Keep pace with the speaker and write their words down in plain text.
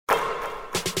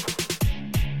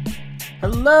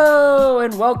Hello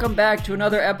and welcome back to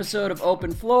another episode of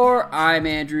Open Floor. I'm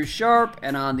Andrew Sharp,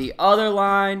 and on the other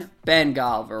line, Ben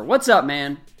Golliver. What's up,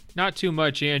 man? Not too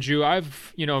much, Andrew.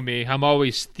 You know me, I'm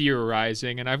always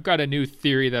theorizing, and I've got a new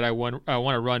theory that I want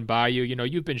to run by you. You know,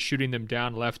 you've been shooting them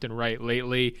down left and right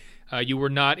lately. You were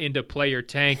not into player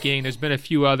tanking. There's been a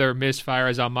few other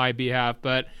misfires on my behalf,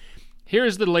 but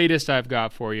here's the latest I've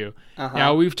got for you.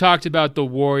 Now, we've talked about the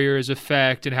Warriors'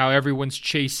 effect and how everyone's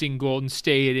chasing Golden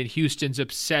State and Houston's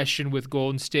obsession with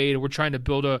Golden State, and we're trying to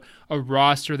build a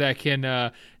roster that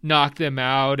can knock them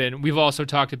out. And we've also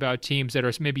talked about teams that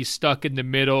are maybe stuck in the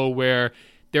middle where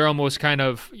they're almost kind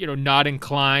of, not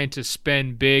inclined to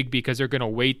spend big because they're going to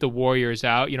wait the Warriors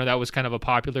out. That was kind of a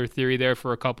popular theory there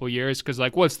for a couple of years because,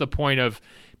 what's the point of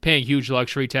paying huge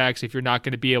luxury tax if you're not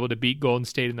going to be able to beat Golden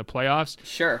State in the playoffs?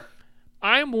 Sure.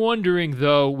 I'm wondering,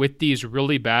 though, with these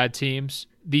really bad teams,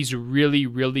 these really,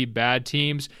 really bad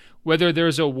teams, whether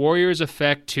there's a Warriors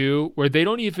effect, too, where they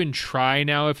don't even try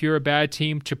now, if you're a bad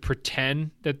team, to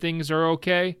pretend that things are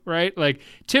okay, right? Like,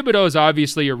 Thibodeau is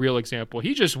obviously a real example.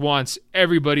 He just wants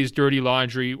everybody's dirty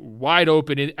laundry wide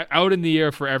open, out in the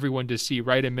air for everyone to see,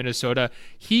 right, in Minnesota.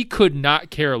 He could not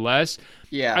care less.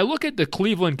 Yeah. I look at the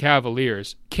Cleveland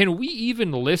Cavaliers. Can we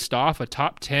even list off a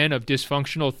top 10 of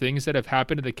dysfunctional things that have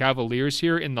happened to the Cavaliers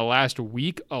here in the last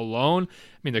week alone?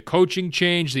 I mean, the coaching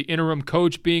change, the interim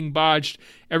coach being botched,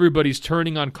 everybody's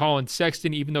turning on Colin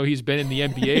Sexton, even though he's been in the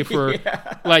NBA for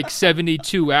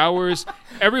 72 hours.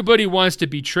 Everybody wants to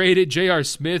be traded. J.R.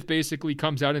 Smith basically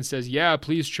comes out and says, yeah,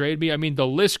 please trade me. I mean, the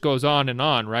list goes on,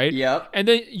 right? Yep. And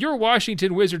then your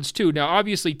Washington Wizards, too. Now,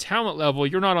 obviously, talent level,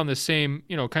 you're not on the same,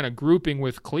 kind of grouping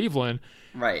with Cleveland.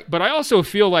 Right. But I also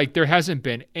feel like there hasn't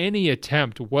been any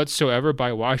attempt whatsoever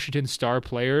by Washington star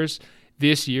players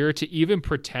this year to even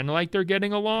pretend like they're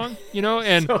getting along,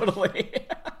 and Totally.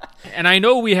 and I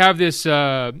know we have this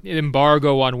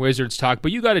embargo on Wizards talk,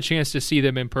 but you got a chance to see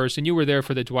them in person. You were there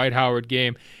for the Dwight Howard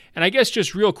game. And I guess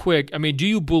just real quick, I mean, do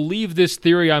you believe this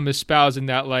theory I'm espousing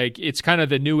that, it's kind of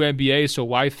the new NBA, so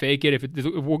why fake it?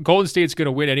 If Golden State's going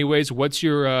to win anyways, what's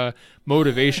your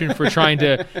motivation for trying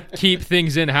to keep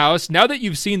things in-house? Now that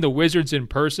you've seen the Wizards in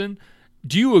person,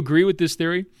 do you agree with this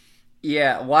theory?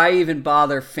 Yeah, why even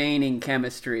bother feigning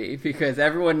chemistry? Because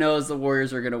everyone knows the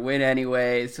Warriors are going to win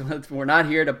anyways. We're not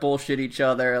here to bullshit each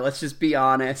other. Let's just be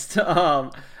honest.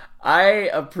 I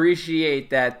appreciate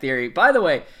that theory. By the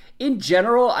way, in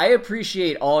general, I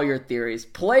appreciate all your theories.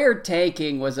 Player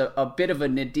tanking was a bit of a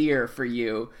nadir for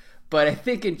you, but I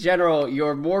think in general,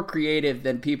 you're more creative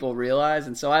than people realize.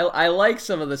 And so I like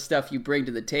some of the stuff you bring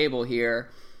to the table here.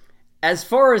 As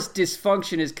far as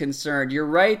dysfunction is concerned, you're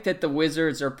right that the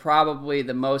Wizards are probably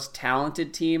the most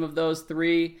talented team of those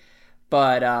three,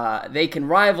 but they can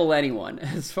rival anyone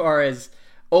as far as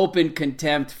open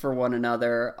contempt for one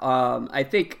another. I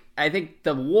think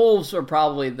the Wolves are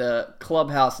probably the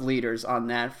clubhouse leaders on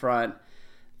that front.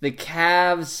 The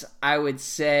Cavs, I would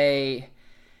say...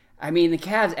 the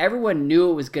Cavs, everyone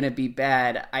knew it was going to be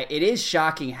bad. It is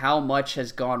shocking how much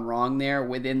has gone wrong there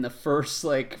within the first,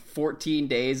 14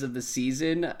 days of the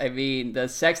season. I mean, the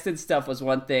Sexton stuff was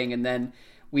one thing, and then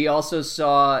we also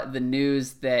saw the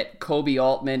news that Kobe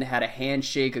Altman had a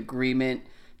handshake agreement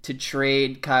to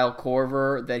trade Kyle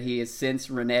Korver that he has since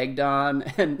reneged on,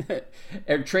 and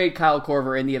trade Kyle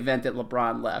Korver in the event that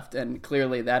LeBron left, and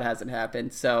clearly that hasn't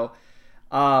happened. So...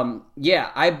 I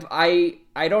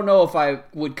don't know if I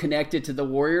would connect it to the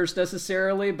Warriors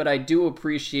necessarily, but I do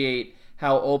appreciate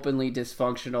how openly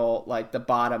dysfunctional the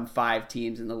bottom 5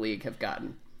 teams in the league have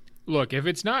gotten. Look, if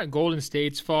it's not Golden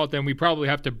State's fault, then we probably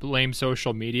have to blame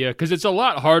social media because it's a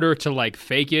lot harder to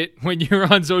fake it when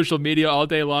you're on social media all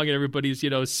day long and everybody's,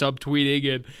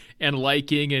 subtweeting and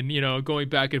liking and, going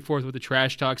back and forth with the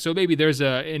trash talk. So maybe there's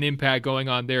an impact going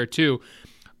on there too.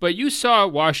 But you saw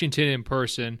Washington in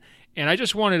person. And I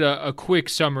just wanted a quick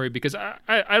summary because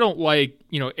I don't like,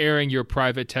 airing your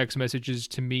private text messages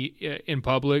to me in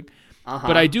public.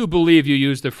 But I do believe you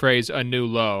used the phrase a new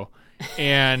low.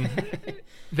 And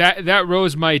that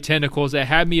rose my tentacles. That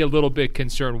had me a little bit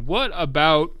concerned. What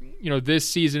about, this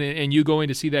season and you going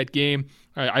to see that game?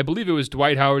 I believe it was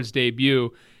Dwight Howard's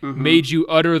debut, made you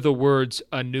utter the words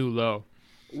a new low.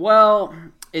 Well...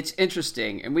 It's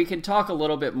interesting, and we can talk a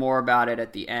little bit more about it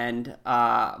at the end,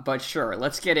 but sure,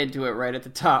 let's get into it right at the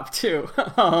top, too.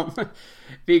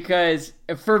 Because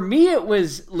for me, it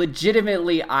was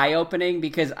legitimately eye-opening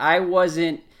because I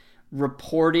wasn't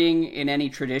reporting in any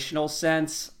traditional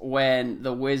sense when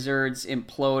the Wizards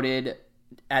imploded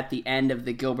at the end of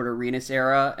the Gilbert Arenas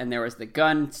era, and there was the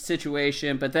gun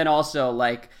situation, but then also,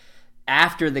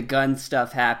 after the gun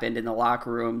stuff happened in the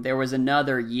locker room, there was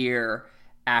another year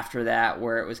after that,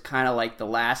 where it was kind of like the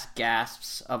last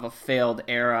gasps of a failed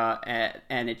era,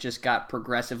 and it just got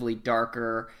progressively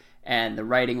darker, and the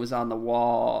writing was on the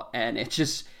wall, and it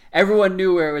just, everyone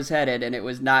knew where it was headed, and it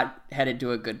was not headed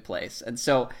to a good place. And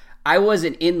so I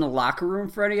wasn't in the locker room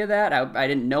for any of that. I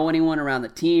didn't know anyone around the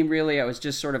team, really. I was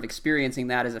just sort of experiencing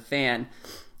that as a fan.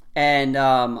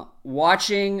 And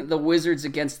watching the Wizards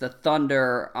against the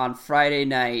Thunder on Friday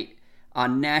night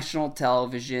on national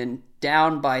television,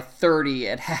 down by 30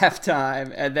 at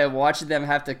halftime, and then watching them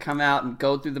have to come out and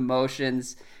go through the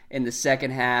motions in the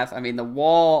second half. I mean, the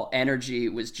Wall energy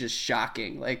was just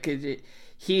shocking. Like,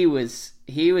 he was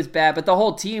bad, but the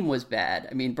whole team was bad.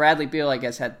 I mean, Bradley Beal, I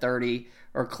guess, had 30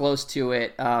 or close to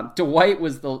it. Dwight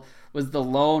was the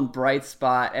lone bright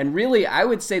spot, and really, I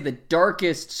would say the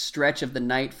darkest stretch of the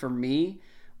night for me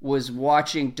was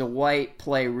watching Dwight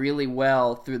play really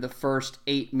well through the first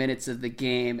 8 minutes of the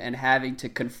game and having to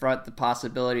confront the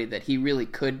possibility that he really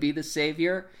could be the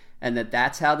savior and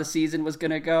that's how the season was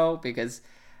going to go, because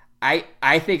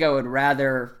I think I would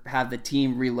rather have the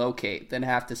team relocate than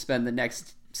have to spend the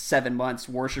next 7 months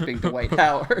worshiping Dwight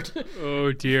Howard.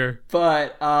 Oh, dear.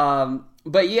 But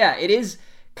yeah, it is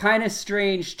kind of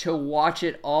strange to watch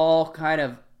it all kind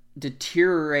of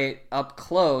deteriorate up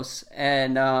close,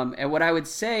 and what I would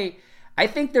say, I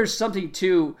think there's something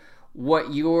to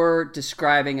what you're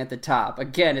describing at the top.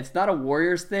 Again, it's not a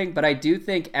Warriors thing, but I do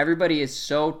think everybody is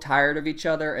so tired of each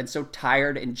other and so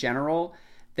tired in general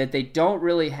that they don't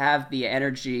really have the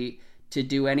energy to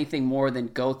do anything more than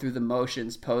go through the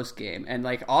motions post game. And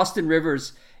like, Austin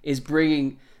Rivers is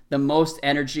bringing the most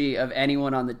energy of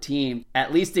anyone on the team,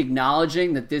 at least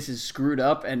acknowledging that this is screwed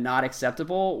up and not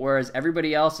acceptable, whereas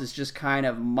everybody else is just kind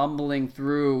of mumbling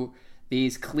through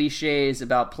these cliches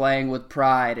about playing with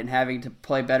pride and having to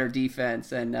play better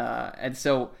defense. And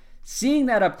so seeing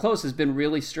that up close has been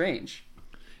really strange.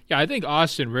 Yeah, I think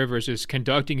Austin Rivers is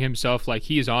conducting himself like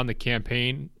he's on the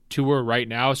campaign tour right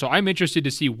now. So I'm interested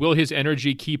to see, will his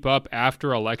energy keep up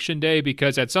after Election Day?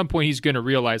 Because at some point he's going to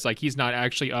realize like he's not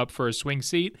actually up for a swing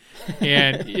seat.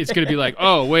 And it's going to be like,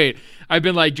 oh, wait, I've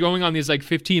been like going on these like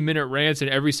 15-minute rants in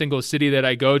every single city that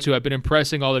I go to. I've been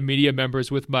impressing all the media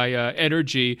members with my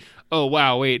energy. Oh,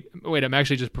 wow, wait, I'm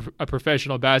actually just a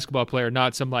professional basketball player,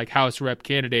 not some like House rep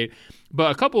candidate. But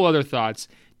a couple other thoughts.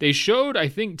 They showed, I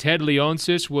think Ted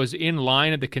Leonsis was in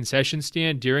line at the concession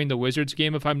stand during the Wizards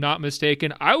game, if I'm not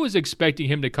mistaken. I was expecting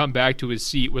him to come back to his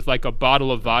seat with like a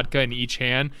bottle of vodka in each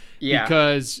hand. Yeah.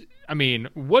 Because, I mean,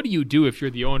 what do you do if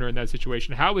you're the owner in that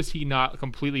situation? How is he not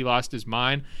completely lost his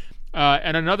mind?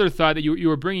 And another thought that you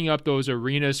were bringing up those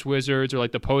Arenas Wizards or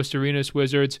like the post-Arenas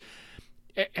Wizards.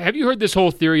 Have you heard this whole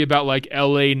theory about like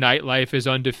LA nightlife is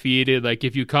undefeated? Like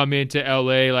if you come into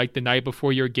LA like the night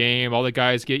before your game, all the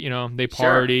guys get, they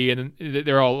party and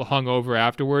they're all hungover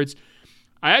afterwards.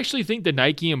 I actually think the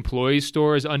Nike employee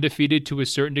store is undefeated to a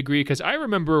certain degree, because I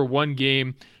remember one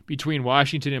game between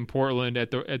Washington and Portland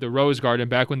at the Rose Garden,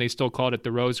 back when they still called it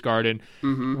the Rose Garden,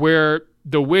 where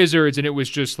the Wizards, and it was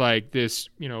just like this,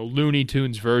 Looney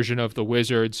Tunes version of the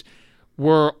Wizards,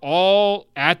 were all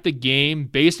at the game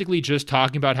basically just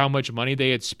talking about how much money they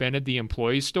had spent at the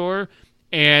employee store,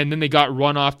 and then they got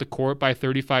run off the court by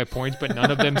 35 points, but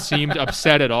none of them seemed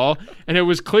upset at all. And it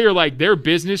was clear, like, their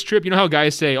business trip, you know how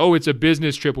guys say, oh, it's a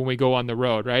business trip when we go on the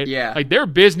road, right? Yeah. Like, their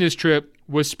business trip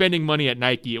was spending money at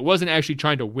Nike. It wasn't actually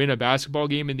trying to win a basketball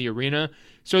game in the arena.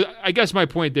 So I guess my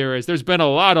point there is there's been a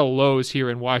lot of lows here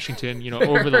in Washington,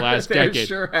 over the last decade.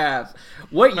 Sure have.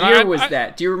 What year was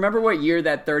that? Do you remember what year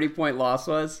that 30-point loss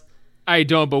was? I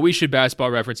don't, but we should basketball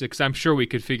reference it because I'm sure we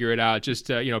could figure it out, just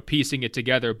piecing it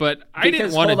together. But I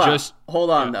didn't want to just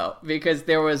hold on though, because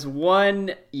there was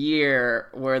one year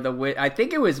where I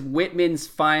think it was Whitman's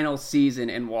final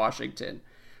season in Washington,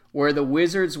 where the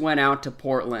Wizards went out to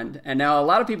Portland. And now a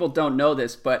lot of people don't know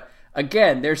this, but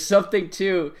again, there's something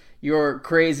to your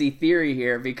crazy theory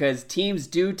here, because teams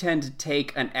do tend to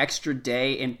take an extra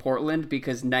day in Portland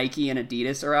because Nike and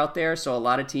Adidas are out there. So a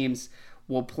lot of teams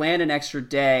will plan an extra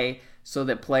day so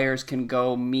that players can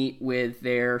go meet with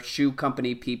their shoe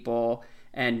company people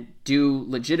and do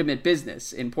legitimate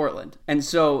business in Portland. And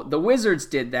so the Wizards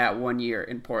did that one year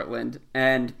in Portland,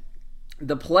 and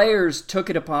the players took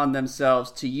it upon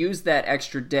themselves to use that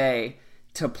extra day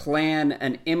to plan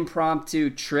an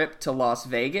impromptu trip to Las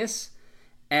Vegas.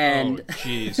 And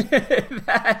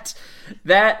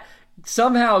that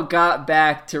somehow got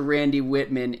back to Randy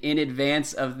Whitman in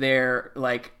advance of their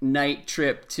night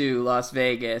trip to Las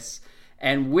Vegas.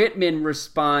 And Whitman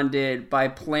responded by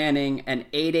planning an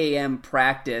 8 a.m.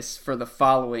 practice for the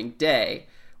following day,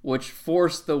 which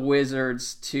forced the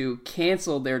Wizards to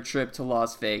cancel their trip to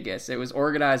Las Vegas. It was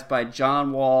organized by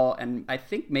John Wall and I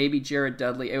think maybe Jared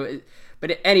Dudley.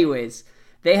 Anyways,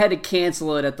 they had to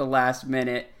cancel it at the last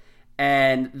minute,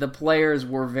 and the players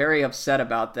were very upset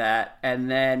about that and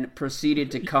then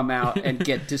proceeded to come out and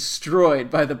get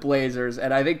destroyed by the Blazers.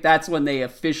 And I think that's when they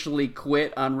officially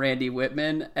quit on Randy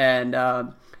Whitman. And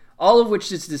all of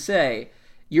which is to say,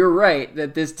 you're right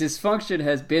that this dysfunction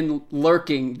has been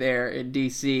lurking there in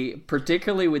DC,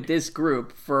 particularly with this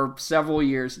group for several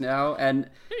years now. And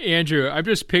Andrew, I'm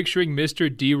just picturing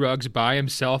Mr. D. Ruggs by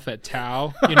himself at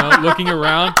Tau, looking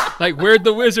around like, where'd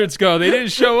the Wizards go? They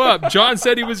didn't show up. John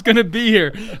said he was going to be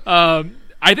here. I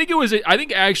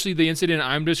think actually the incident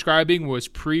I'm describing was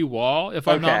pre-Wall, if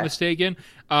I'm not mistaken.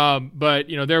 But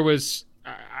there was.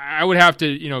 I would have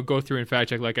to, go through and fact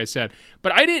check, like I said.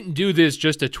 But I didn't do this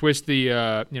just to twist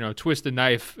the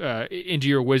knife into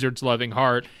your Wizards' loving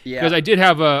heart. Because I did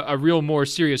have a real more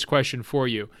serious question for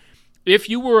you. If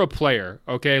you were a player,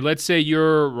 okay, let's say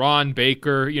you're Ron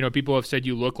Baker, people have said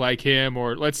you look like him,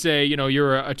 or let's say,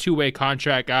 you're a two-way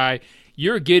contract guy.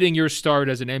 You're getting your start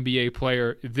as an NBA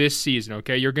player this season,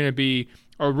 okay? You're going to be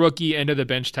a rookie,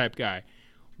 end-of-the-bench type guy.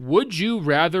 Would you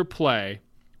rather play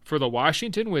for the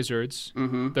Washington Wizards,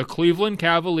 the Cleveland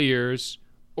Cavaliers,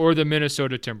 or the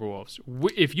Minnesota Timberwolves?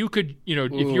 If you could,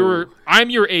 I'm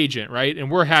your agent, right? And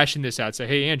we're hashing this out. Say,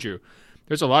 hey, Andrew,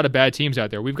 there's a lot of bad teams out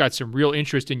there. We've got some real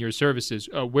interest in your services.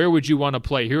 Where would you want to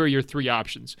play? Here are your three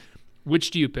options.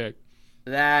 Which do you pick?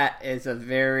 That is a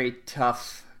very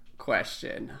tough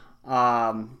question.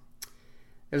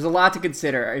 There's a lot to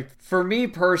consider. For me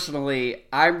personally,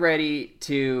 I'm ready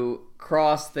to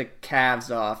cross the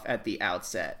Cavs off at the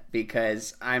outset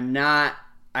because I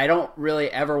don't really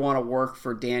ever want to work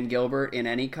for Dan Gilbert in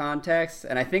any context.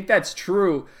 And I think that's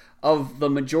true of the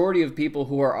majority of people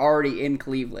who are already in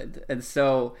Cleveland. And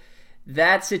so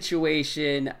that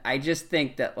situation, I just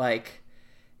think that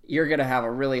you're going to have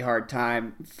a really hard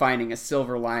time finding a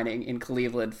silver lining in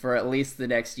Cleveland for at least the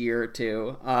next year or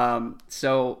two.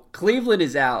 So Cleveland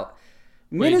is out.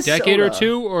 Minnesota, decade or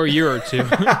two or a year or two?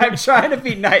 I'm trying to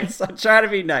be nice.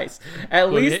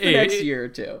 At least the next year or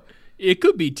two. It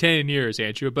could be 10 years,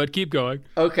 Andrew, but keep going.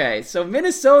 Okay, so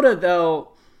Minnesota,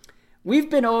 though, we've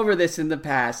been over this in the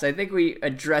past. I think we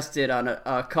addressed it on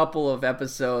a couple of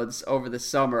episodes over the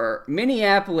summer.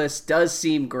 Minneapolis does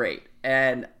seem great,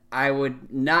 and I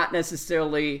would not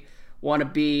necessarily want to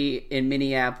be in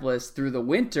Minneapolis through the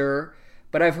winter,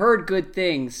 but I've heard good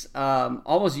things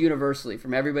almost universally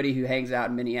from everybody who hangs out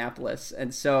in Minneapolis.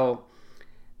 And so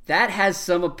that has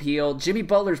some appeal. Jimmy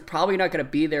Butler's probably not going to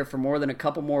be there for more than a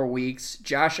couple more weeks.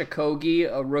 Josh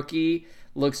Okogie, a rookie,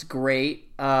 looks great.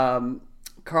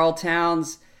 Karl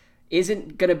Towns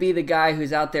isn't going to be the guy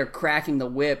who's out there cracking the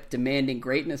whip, demanding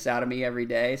greatness out of me every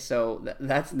day. So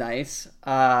that's nice.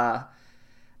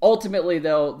 Ultimately,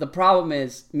 though, the problem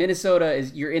is Minnesota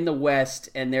you're in the West,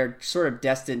 and they're sort of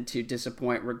destined to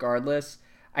disappoint regardless.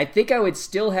 I think I would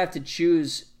still have to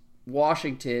choose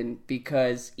Washington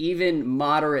because even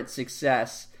moderate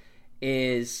success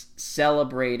is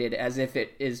celebrated as if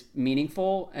it is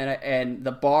meaningful, and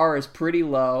the bar is pretty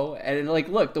low. And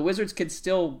look, the Wizards could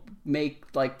still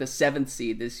make the 7th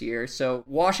seed this year. So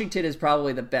Washington is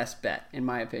probably the best bet, in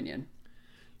my opinion.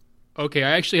 Okay,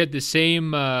 I actually had the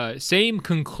same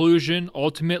conclusion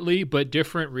ultimately, but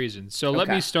different reasons. So let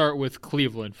me start with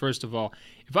Cleveland, first of all.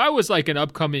 If I was an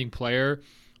upcoming player,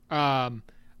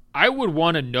 I would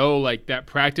want to know that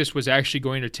practice was actually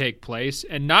going to take place,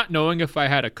 and not knowing if I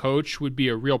had a coach would be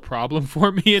a real problem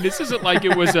for me. And this isn't like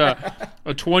it was a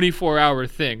 24-hour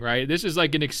thing, right? This is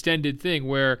an extended thing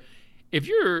where if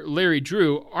you're Larry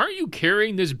Drew, aren't you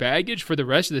carrying this baggage for the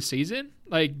rest of the season?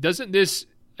 Doesn't this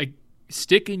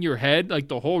stick in your head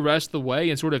the whole rest of the way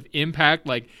and sort of impact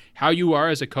how you are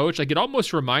as a coach? It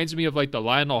almost reminds me of the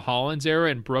Lionel Hollins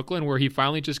era in Brooklyn, where he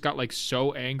finally just got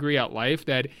so angry at life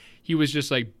that he was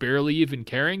just barely even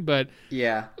caring. But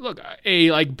yeah, look,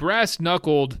 a brass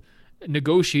knuckled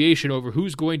negotiation over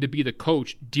who's going to be the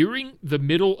coach during the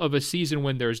middle of a season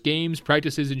when there's games,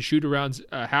 practices, and shoot-arounds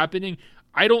happening,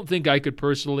 I don't think I could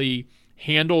personally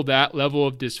handle that level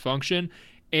of dysfunction.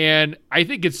 And I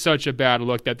think it's such a bad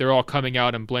look that they're all coming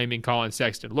out and blaming Colin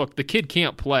Sexton. Look, the kid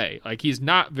can't play. He's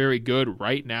not very good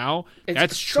right now.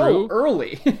 That's so true.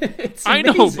 Early. I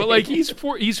know, but he's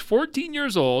 14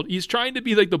 years old. He's trying to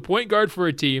be the point guard for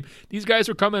a team. These guys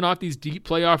are coming off these deep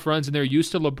playoff runs, and they're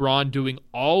used to LeBron doing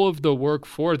all of the work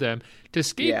for them. To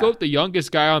scapegoat the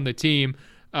youngest guy on the team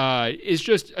is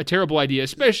just a terrible idea,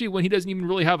 especially when he doesn't even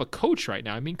really have a coach right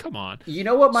now. I mean, come on. You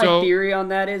know what my theory on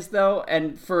that is, though?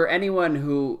 And for anyone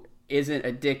who isn't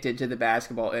addicted to the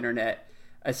basketball internet,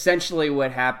 essentially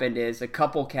what happened is a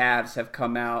couple Cavs have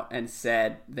come out and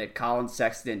said that Colin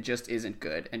Sexton just isn't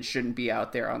good and shouldn't be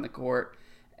out there on the court.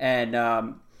 And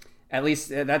at least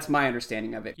that's my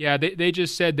understanding of it. Yeah, they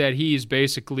just said that he's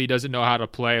basically doesn't know how to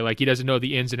play. Like, he doesn't know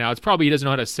the ins and outs. Probably he doesn't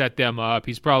know how to set them up.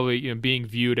 He's probably being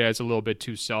viewed as a little bit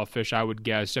too selfish, I would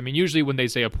guess. I mean, usually when they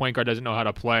say a point guard doesn't know how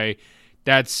to play,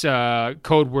 that's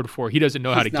code word for he doesn't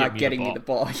know how to get me the ball. He's not getting me the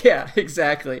ball. Yeah,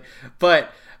 exactly.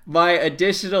 But my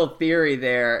additional theory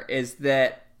there is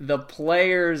that the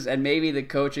players and maybe the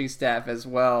coaching staff as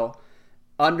well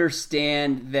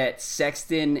understand that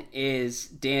Sexton is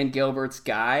Dan Gilbert's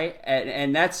guy,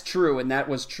 and that's true, and that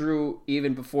was true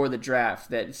even before the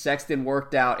draft, that Sexton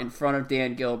worked out in front of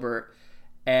Dan Gilbert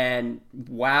and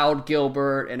wowed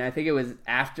Gilbert, and I think it was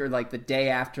after, like, the day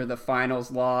after the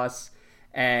finals loss,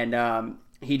 and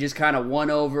he just kind of won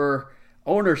over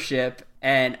ownership,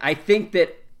 and I think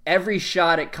that every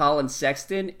shot at Colin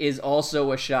Sexton is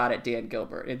also a shot at Dan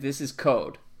Gilbert. This is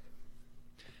code.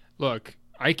 Look,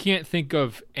 I can't think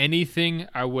of anything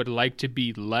I would like to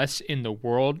be less in the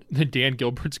world than Dan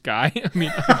Gilbert's guy. I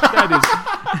mean,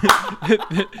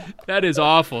 that is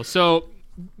awful. So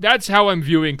that's how I'm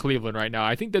viewing Cleveland right now.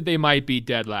 I think that they might be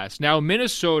dead last. Now,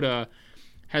 Minnesota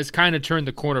has kind of turned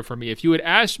the corner for me. If you had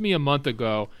asked me a month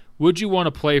ago, would you want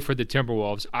to play for the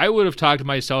Timberwolves? I would have talked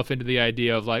myself into the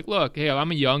idea of, like, look, hey, I'm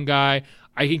a young guy.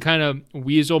 I can kind of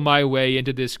weasel my way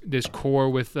into this core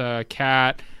with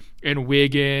Cat and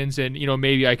Wiggins, and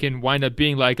maybe I can wind up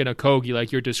being like an Okogie,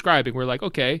 like you're describing. We're like,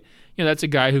 okay, that's a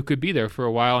guy who could be there for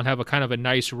a while and have a kind of a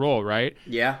nice role, right?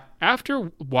 Yeah.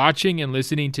 After watching and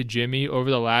listening to Jimmy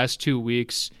over the last 2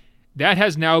 weeks, that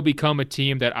has now become a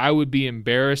team that I would be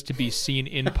embarrassed to be seen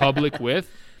in public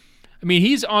with. I mean,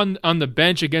 he's on the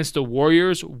bench against the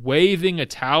Warriors waving a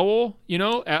towel,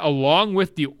 along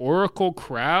with the Oracle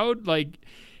crowd. Like,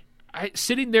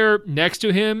 sitting there next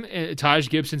to him, and Taj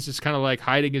Gibson's just kind of like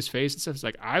hiding his face and stuff. It's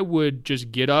like, I would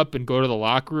just get up and go to the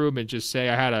locker room and just say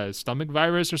I had a stomach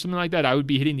virus or something like that. I would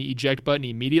be hitting the eject button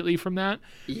immediately from that.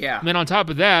 Yeah. And then on top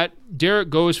of that, Derek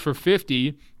goes for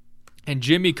 50, and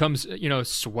Jimmy comes,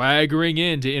 swaggering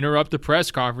in to interrupt the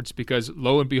press conference because,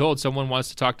 lo and behold, someone wants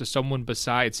to talk to someone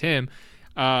besides him.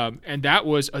 And that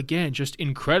was, again, just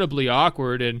incredibly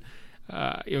awkward. And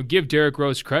give Derrick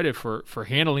Rose credit for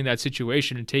handling that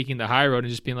situation and taking the high road and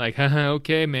just being like,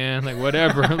 okay, man, like,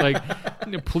 whatever,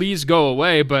 like, please go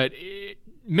away. But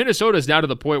Minnesota's now to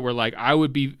the point where, like, I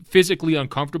would be physically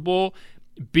uncomfortable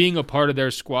being a part of their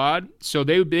squad. So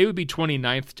they would be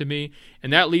 29th to me,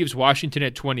 and that leaves Washington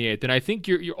at 28th. And I think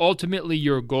ultimately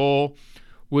your goal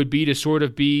would be to sort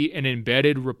of be an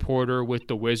embedded reporter with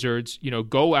the Wizards,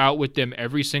 go out with them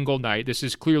every single night. This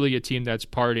is clearly a team that's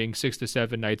partying 6 to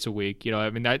 7 nights a week. I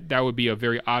mean, that would be a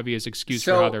very obvious excuse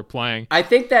for how they're playing. I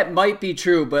think that might be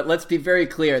true, but let's be very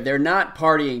clear. They're not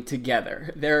partying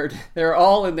together. They're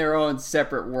all in their own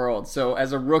separate world. So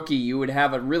as a rookie, you would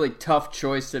have a really tough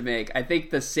choice to make. I think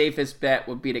the safest bet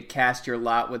would be to cast your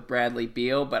lot with Bradley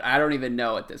Beal, but I don't even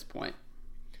know at this point.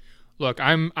 Look,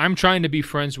 I'm trying to be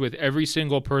friends with every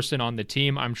single person on the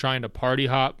team. I'm trying to party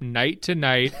hop night to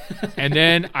night, and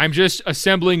then I'm just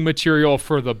assembling material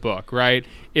for the book, right?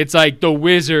 It's like the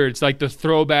Wizards, like the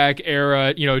throwback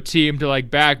era, team to, like,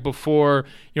 back before,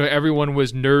 everyone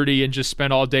was nerdy and just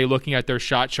spent all day looking at their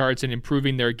shot charts and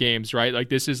improving their games, right? Like,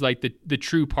 this is like the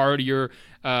true partier,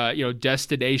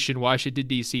 destination, Washington,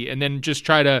 D.C., and then just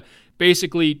try to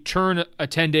basically turn a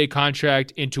 10-day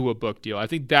contract into a book deal. I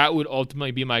think that would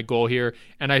ultimately be my goal here,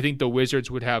 and I think the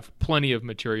Wizards would have plenty of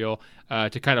material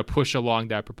to kind of push along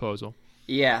that proposal.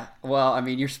 Yeah, well, I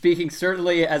mean, you're speaking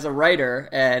certainly as a writer,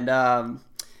 and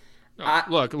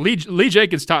look, Lee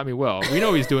Jenkins taught me well. We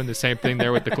know he's doing the same thing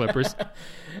there with the Clippers.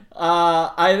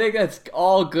 I think that's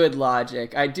all good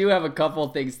logic. I do have a couple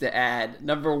things to add.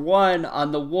 Number one,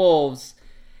 on the Wolves,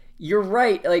 you're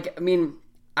right. Like, I mean,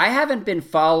 I haven't been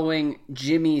following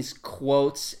Jimmy's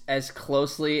quotes as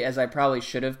closely as I probably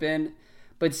should have been,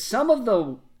 but some of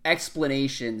the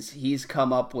explanations he's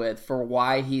come up with for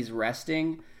why he's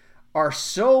resting are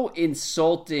so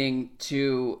insulting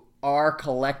to our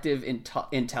collective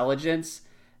intelligence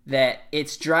that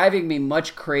it's driving me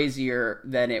much crazier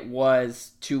than it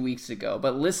was 2 weeks ago.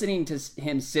 But listening to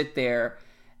him sit there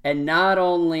and not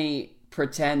only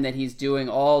pretend that he's doing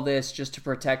all this just to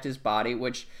protect his body,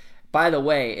 which, by the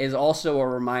way, is also a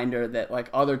reminder that, like,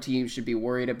 other teams should be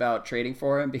worried about trading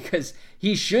for him, because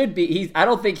he should be. I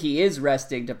don't think he is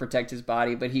resting to protect his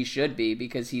body, but he should be,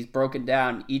 because he's broken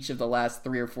down each of the last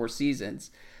 3 or 4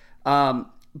 seasons.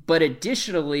 But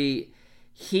additionally,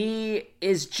 he's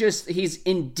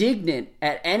indignant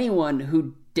at anyone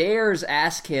who dares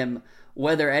ask him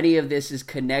whether any of this is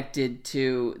connected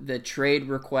to the trade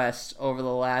requests over the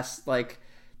last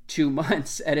 2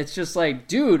 months. And it's just like,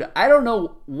 dude, I don't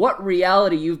know what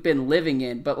reality you've been living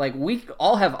in, but we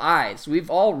all have eyes. We've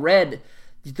all read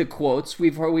the quotes.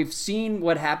 We've seen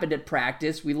what happened at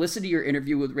practice. We listened to your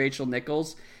interview with Rachel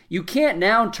Nichols. You can't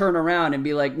now turn around and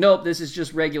be like, nope, this is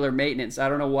just regular maintenance. I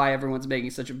don't know why everyone's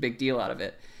making such a big deal out of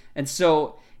it. And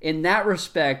so in that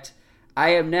respect,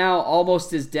 I am now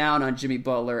almost as down on Jimmy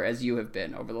Butler as you have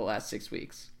been over the last 6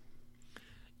 weeks.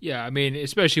 Yeah, I mean,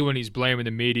 especially when he's blaming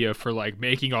the media for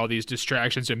making all these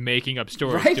distractions and making up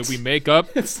stories. Right? Did we make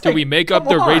up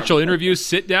the Rachel interview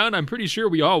sit down? I'm pretty sure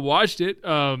we all watched it.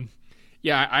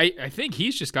 Yeah, I think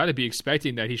he's just got to be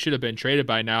expecting that he should have been traded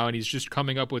by now, and he's just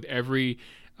coming up with every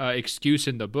excuse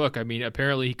in the book. I mean,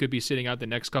 apparently he could be sitting out the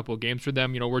next couple of games for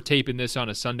them. We're taping this on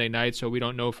a Sunday night, so we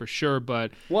don't know for sure.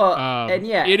 But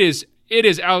it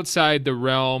is outside the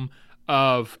realm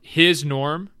of his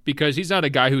norm because he's not a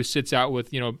guy who sits out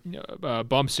with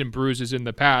bumps and bruises in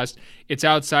the past. It's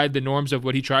outside the norms of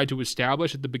what he tried to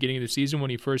establish at the beginning of the season when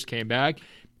he first came back.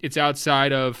 It's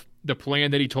outside of the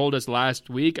plan that he told us last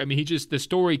week. I mean, the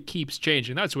story keeps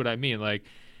changing. That's what I mean. That's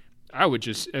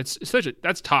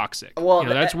toxic. Well,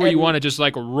 that's where you want to just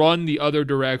run the other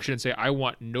direction and say, I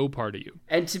want no part of you.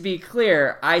 And to be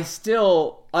clear, I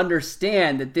still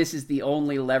understand that this is the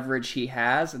only leverage he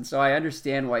has. And so I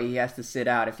understand why he has to sit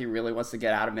out if he really wants to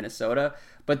get out of Minnesota.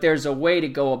 But there's a way to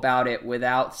go about it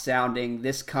without sounding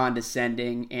this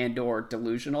condescending and or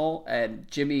delusional. And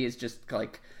Jimmy is just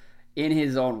in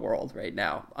his own world right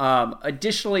now.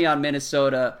 Additionally on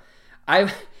Minnesota,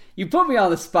 you put me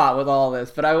on the spot with all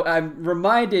this, but I'm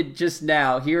reminded just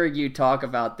now, hearing you talk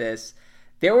about this,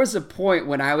 there was a point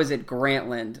when I was at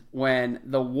Grantland when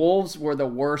the Wolves were the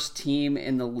worst team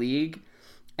in the league,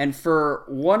 and for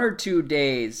 1 or 2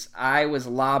 days, I was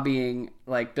lobbying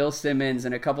Bill Simmons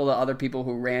and a couple of other people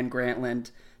who ran Grantland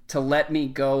to let me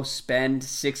go spend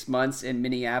 6 months in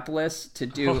Minneapolis to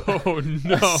do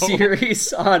a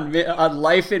series on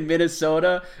life in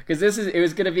Minnesota, because it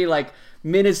was going to be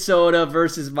Minnesota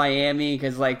versus Miami,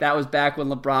 because that was back when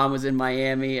LeBron was in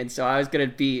Miami, and so I was going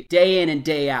to be day in and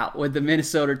day out with the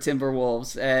Minnesota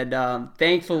Timberwolves, and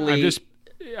thankfully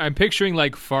I'm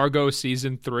picturing Fargo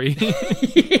season 3.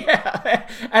 Yeah,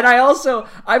 and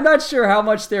I'm not sure how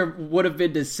much there would have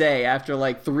been to say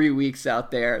after 3 weeks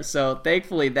out there, so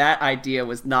thankfully that idea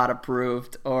was not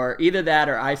approved, or either that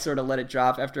or I sort of let it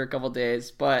drop after a couple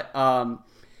days. But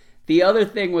the other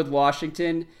thing with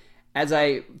Washington, as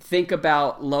I think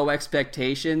about low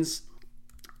expectations,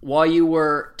 while you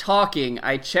were talking,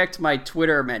 I checked my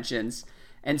Twitter mentions,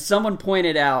 and someone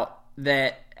pointed out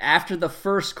that after the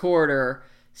first quarter,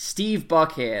 Steve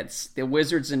Buckhands, the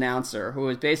Wizards announcer, who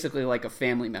was basically a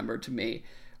family member to me,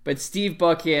 but Steve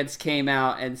Buckhands came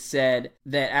out and said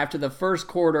that after the first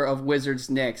quarter of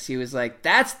Wizards-Knicks, he was like,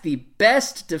 that's the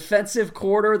best defensive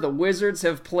quarter the Wizards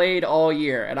have played all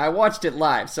year. And I watched it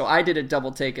live, so I did a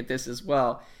double take at this as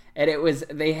well. And it was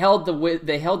they held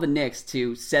the Knicks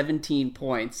to 17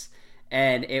 points,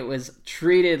 and it was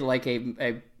treated like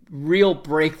a real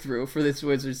breakthrough for this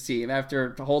Wizards team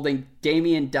after holding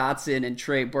Damian Dotson and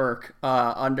Trey Burke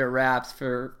under wraps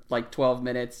for 12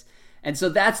 minutes. And so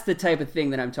that's the type of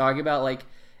thing that I'm talking about.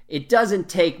 It doesn't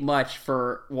take much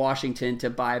for Washington to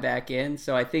buy back in,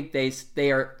 so I think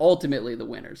they are ultimately the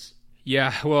winners.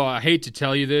 Yeah, well, I hate to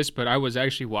tell you this, but I was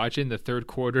actually watching the third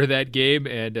quarter of that game,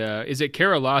 and is it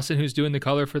Kara Lawson who's doing the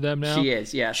color for them now? She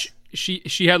is, yes.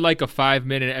 She had a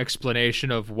 5-minute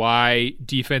explanation of why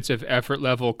defensive effort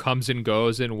level comes and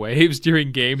goes in waves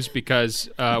during games because,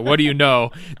 what do you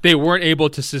know, they weren't able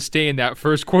to sustain that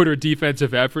first quarter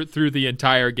defensive effort through the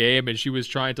entire game, and she was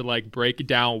trying to break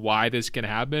down why this can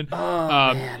happen.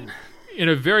 Oh, man. In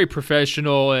a very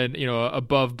professional and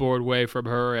above board way from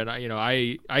her, and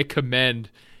I commend.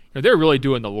 They're really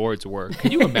doing the Lord's work.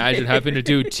 Can you imagine having to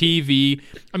do TV?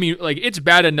 I mean, it's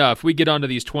bad enough we get onto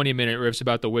these 20-minute riffs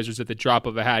about the Wizards at the drop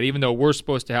of a hat, even though we're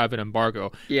supposed to have an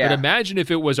embargo. Yeah. But imagine if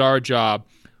it was our job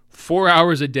 4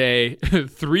 hours a day,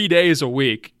 3 days a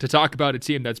week to talk about a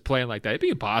team that's playing like that. It'd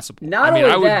be impossible.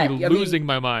 I would be losing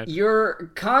my mind.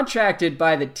 You're contracted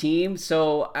by the team,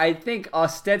 so I think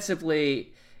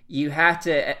ostensibly you have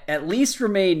to at least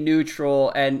remain neutral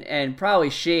and probably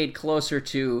shade closer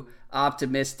to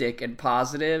optimistic and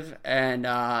positive, and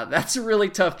that's a really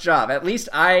tough job. At least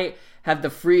I have the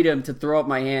freedom to throw up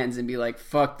my hands and be like,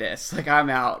 fuck this, I'm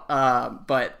out.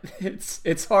 But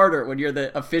it's harder when you're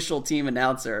the official team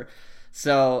announcer.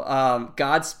 So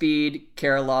Godspeed,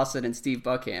 Kara Lawson and Steve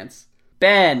Buckhands.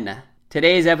 Ben,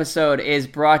 today's episode is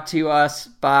brought to us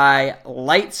by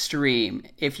Lightstream.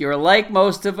 If you're like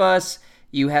most of us,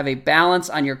 you have a balance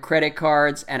on your credit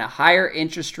cards and a higher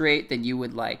interest rate than you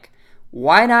would like.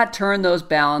 Why not turn those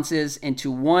balances into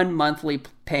one monthly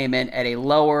payment at a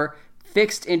lower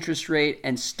fixed interest rate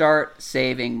and start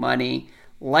saving money?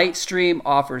 Lightstream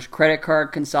offers credit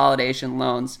card consolidation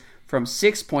loans from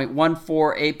 6.14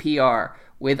 APR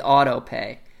with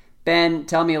autopay. Ben,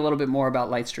 tell me a little bit more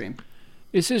about Lightstream.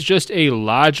 This is just a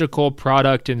logical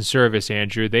product and service,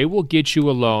 Andrew. They will get you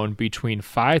a loan between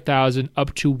 $5,000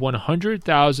 up to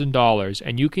 $100,000,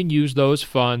 and you can use those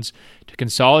funds to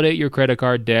consolidate your credit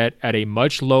card debt at a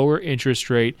much lower interest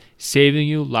rate, saving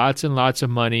you lots and lots of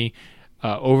money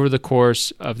over the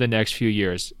course of the next few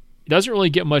years. It doesn't really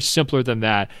get much simpler than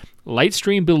that.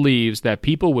 Lightstream believes that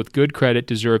people with good credit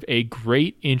deserve a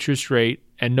great interest rate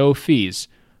and no fees.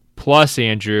 Plus,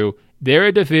 Andrew, they're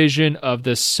a division of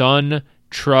the Sun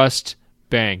Trust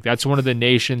Bank. That's one of the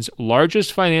nation's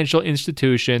largest financial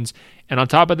institutions. And on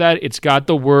top of that, it's got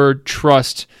the word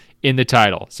trust in the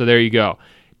title. So there you go.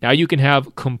 Now you can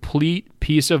have complete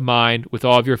peace of mind with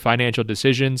all of your financial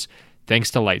decisions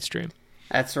thanks to Lightstream.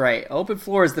 That's right. Open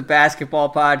Floor is the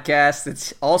basketball podcast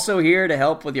that's also here to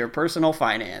help with your personal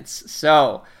finance.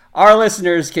 So our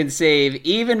listeners can save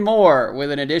even more with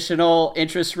an additional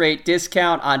interest rate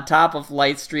discount on top of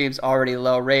Lightstream's already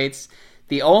low rates.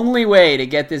 The only way to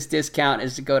get this discount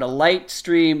is to go to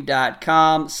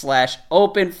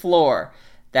lightstream.com/openfloor.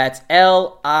 That's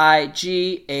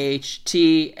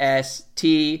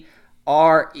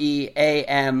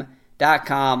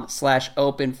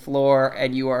lightstream.com/openfloor,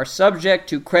 and you are subject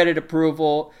to credit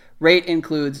approval. Rate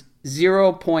includes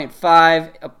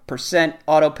 0.5%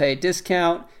 autopay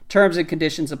discount. Terms and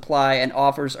conditions apply, and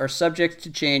offers are subject to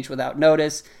change without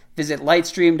notice. Visit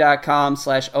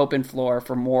lightstream.com/openfloor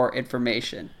for more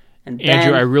information. And Ben,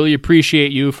 Andrew, I really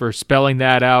appreciate you for spelling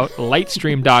that out.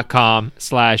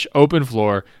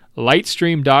 Lightstream.com/openfloor.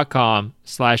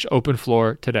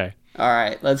 Lightstream.com/openfloor today. All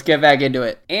right, let's get back into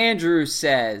it. Andrew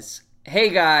says, hey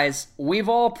guys, we've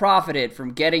all profited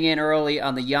from getting in early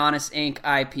on the Giannis Inc.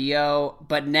 IPO,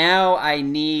 but now I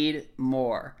need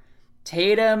more.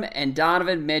 Tatum and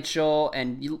Donovan Mitchell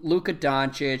and Luka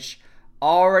Doncic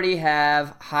already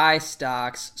have high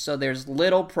stocks, so there's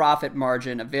little profit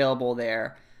margin available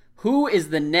there. Who is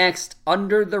the next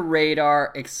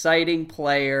under-the-radar, exciting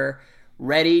player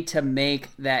ready to make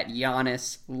that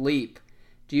Giannis leap?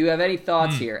 Do you have any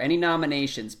thoughts here? Any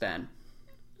nominations, Ben?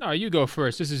 No, you go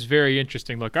first. This is very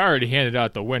interesting. Look, I already handed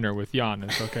out the winner with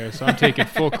Giannis. Okay, so I'm taking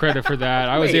full credit for that.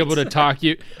 I was able to talk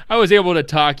you. I was able to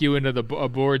talk you into a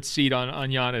board seat on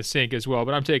Giannis Inc. as well,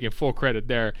 but I'm taking full credit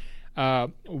there.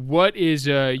 What is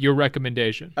your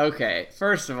recommendation? Okay,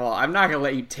 first of all, I'm not going to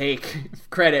let you take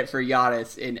credit for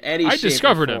Giannis in any shape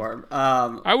discovered or form.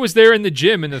 I was there in the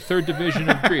gym in the 3rd division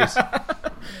of Greece.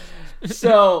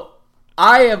 So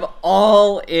I am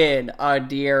all in on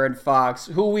De'Aaron Fox,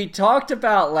 who we talked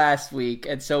about last week,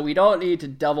 and so we don't need to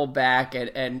double back.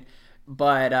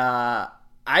 But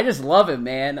I just love him,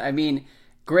 man. I mean,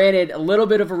 granted, a little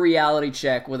bit of a reality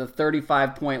check with a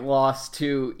 35-point loss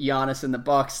to Giannis and the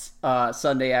Bucks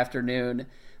Sunday afternoon.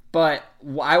 But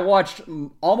I watched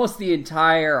almost the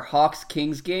entire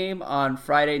Hawks-Kings game on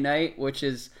Friday night, which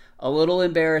is a little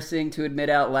embarrassing to admit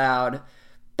out loud.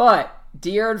 But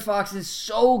De'Aaron Fox is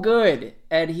so good,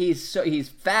 and he's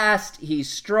fast, he's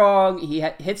strong, he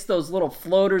hits those little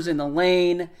floaters in the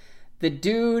lane. The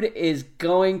dude is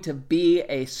going to be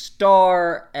a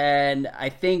star, and I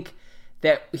think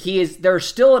that there are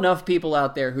still enough people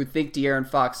out there who think De'Aaron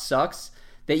Fox sucks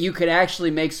that you could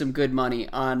actually make some good money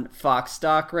on Fox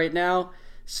stock right now.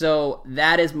 So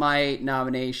that is my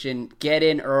nomination. Get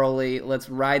in early. Let's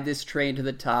ride this train to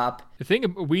the top. The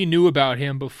thing we knew about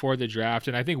him before the draft,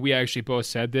 and I think we actually both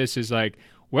said this, is like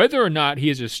whether or not he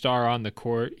is a star on the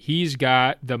court, he's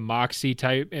got the moxie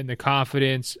type and the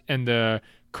confidence and the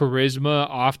charisma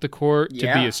off the court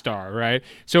to be a star, right?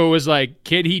 So it was like,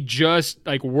 can he just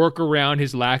like work around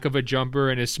his lack of a jumper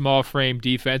and his small frame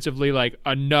defensively like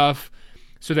enough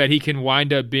so that he can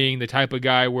wind up being the type of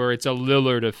guy where it's a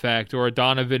Lillard effect or a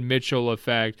Donovan Mitchell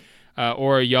effect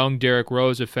or a young Derrick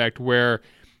Rose effect, where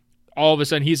all of a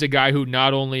sudden he's a guy who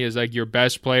not only is like your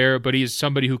best player, but he's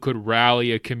somebody who could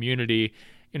rally a community.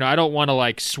 You know, I don't want to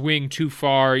like swing too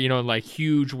far, you know, in like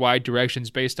huge wide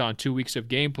directions based on 2 weeks of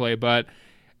gameplay, but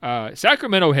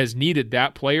Sacramento has needed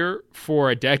that player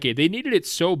for a decade. They needed it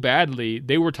so badly,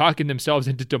 they were talking themselves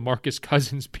into DeMarcus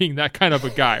Cousins being that kind of a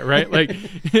guy, right? Like,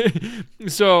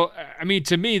 so, I mean,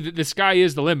 to me, the sky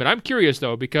is the limit. I'm curious,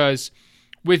 though, because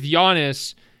with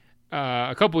Giannis,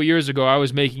 a couple of years ago, I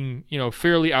was making,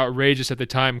 fairly outrageous at the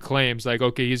time claims like,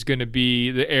 okay, he's going to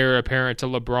be the heir apparent to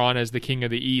LeBron as the king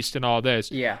of the East and all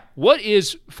this. Yeah. What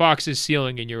is Fox's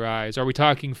ceiling in your eyes? Are we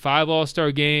talking 5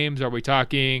 All-Star games? Are we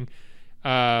talking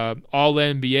all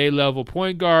NBA level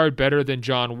point guard, better than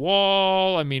John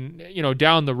Wall? I mean,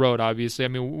 down the road, obviously. I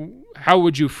mean, how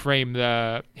would you frame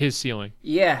his ceiling?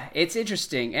 Yeah, it's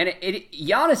interesting. And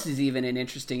Giannis is even an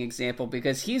interesting example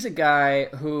because he's a guy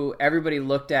who everybody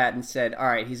looked at and said, all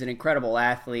right, he's an incredible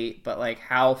athlete, but like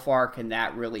how far can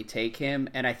that really take him?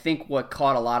 And I think what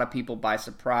caught a lot of people by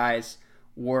surprise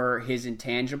were his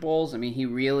intangibles. I mean, he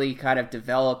really kind of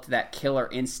developed that killer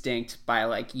instinct by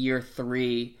like year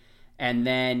 3. And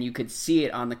then you could see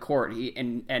it on the court.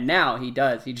 And now he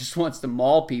does. He just wants to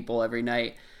maul people every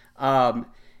night.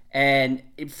 And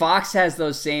Fox has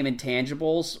those same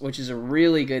intangibles, which is a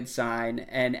really good sign.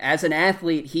 And as an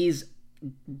athlete, he's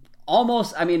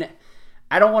almost, I mean,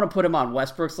 I don't want to put him on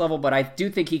Westbrook's level, but I do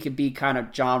think he could be kind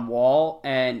of John Wall.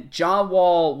 And John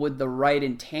Wall, with the right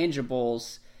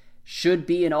intangibles, should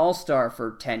be an all-star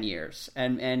for 10 years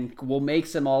and will make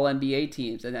some all-NBA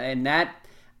teams. And that,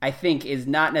 I think, is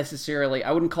not necessarily,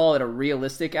 I wouldn't call it a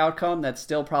realistic outcome. That's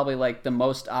still probably like the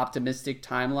most optimistic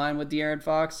timeline with De'Aaron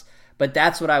Fox. But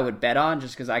that's what I would bet on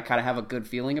just because I kind of have a good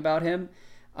feeling about him.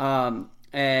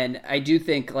 And I do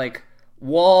think like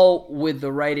Wall with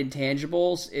the right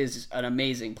intangibles is an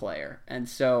amazing player. And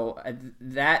so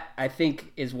that I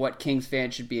think is what Kings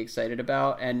fans should be excited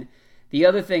about. And the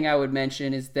other thing I would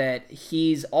mention is that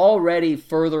he's already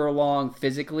further along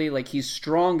physically. Like he's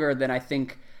stronger than I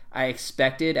think I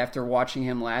expected after watching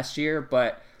him last year,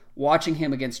 but watching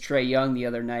him against Trae Young the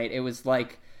other night, it was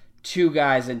like 2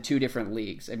 guys in 2 different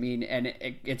leagues. I mean, and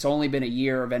it's only been a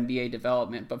year of NBA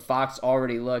development, but Fox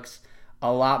already looks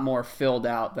a lot more filled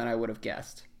out than I would have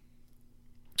guessed.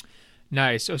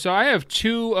 Nice. So I have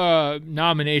 2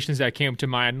 nominations that came to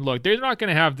mind. Look, they're not going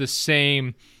to have the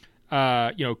same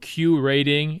Q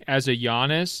rating as a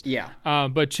Giannis. Yeah.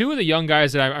 But 2 of the young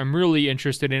guys that I'm really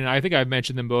interested in, I think I've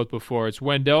mentioned them both before. It's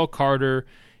Wendell Carter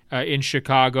in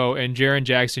Chicago and Jaren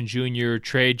Jackson Jr.,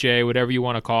 Trey J, whatever you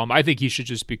want to call him. I think he should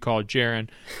just be called Jaren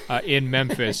in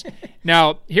Memphis.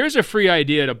 Now, here's a free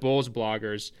idea to Bulls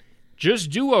bloggers.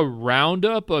 Just do a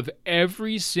roundup of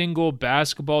every single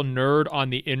basketball nerd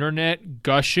on the internet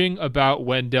gushing about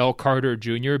Wendell Carter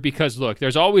Jr. Because, look,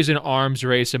 there's always an arms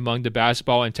race among the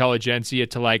basketball intelligentsia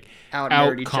to, like,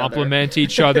 out-compliment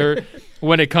each other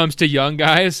when it comes to young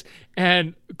guys.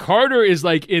 And Carter is,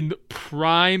 like, in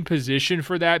prime position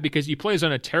for that because he plays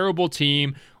on a terrible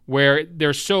team where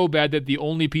they're so bad that the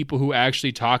only people who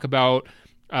actually talk about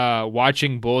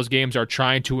watching Bulls games are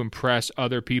trying to impress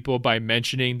other people by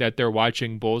mentioning that they're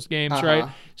watching Bulls games, right?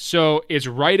 So it's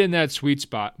right in that sweet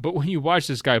spot. But when you watch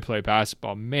this guy play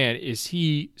basketball, man, is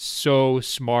he so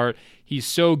smart. He's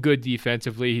so good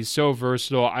defensively. He's so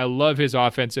versatile. I love his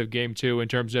offensive game too in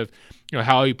terms of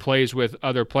how he plays with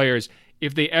other players.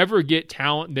 If they ever get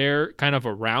talent there kind of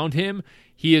around him,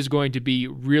 he is going to be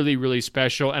really, really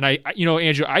special. And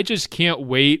Andrew, I just can't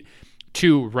wait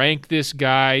to rank this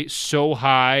guy so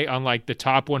high on like the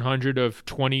top 100 of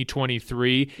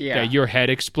 2023 that your head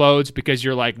explodes because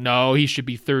you're like, no, he should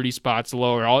be 30 spots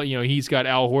lower. He's got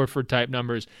Al Horford type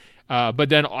numbers. But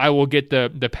then I will get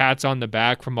the pats on the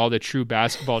back from all the true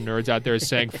basketball nerds out there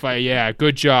saying, yeah,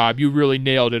 good job. You really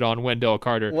nailed it on Wendell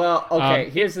Carter. Well, okay,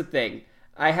 here's the thing.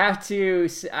 I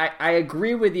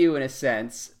agree with you in a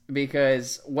sense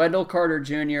because Wendell Carter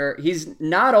Jr., he's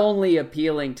not only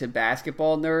appealing to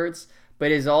basketball nerds, but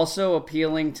is also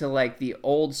appealing to like the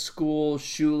old school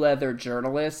shoe leather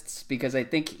journalists because I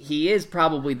think he is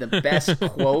probably the best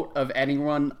quote of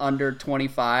anyone under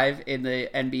 25 in the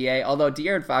NBA, although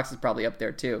De'Aaron Fox is probably up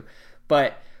there too.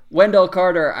 But Wendell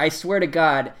Carter, I swear to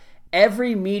God,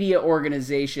 every media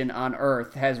organization on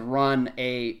earth has run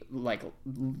a like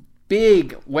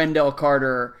big Wendell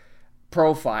Carter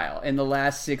profile in the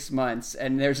last 6 months,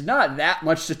 and there's not that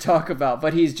much to talk about,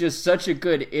 but he's just such a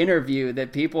good interview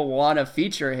that people want to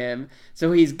feature him.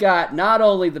 So he's got not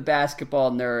only the basketball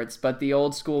nerds, but the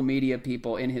old school media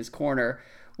people in his corner,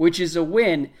 which is a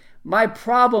win. My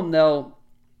problem, though,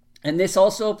 and this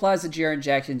also applies to Jaren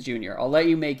Jackson Jr., I'll let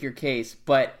you make your case,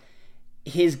 but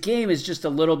his game is just a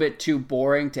little bit too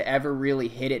boring to ever really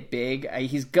hit it big.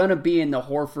 He's going to be in the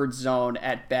Horford zone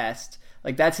at best.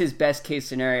 Like, that's his best case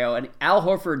scenario. And Al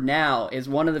Horford now is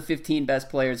one of the 15 best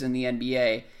players in the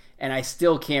NBA, and I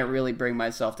still can't really bring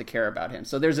myself to care about him.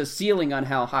 So there's a ceiling on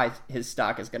how high his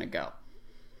stock is going to go.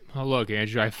 Oh, look,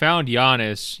 Andrew, I found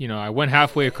Giannis. I went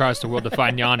halfway across the world to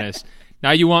find Giannis.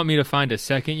 Now you want me to find a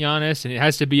second Giannis, and it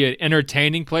has to be an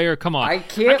entertaining player? Come on. I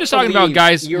can't. I'm just talking about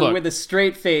guys. You're with a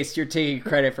straight face. You're taking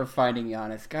credit for finding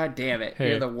Giannis. God damn it.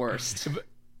 You're the worst.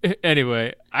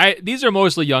 Anyway, these are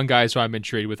mostly young guys who I'm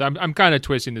intrigued with. I'm kind of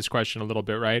twisting this question a little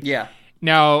bit, right? Yeah.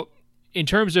 Now, in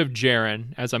terms of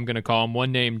Jaren, as I'm going to call him,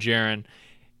 one name Jaren,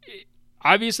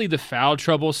 obviously the foul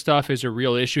trouble stuff is a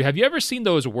real issue. Have you ever seen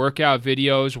those workout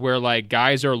videos where like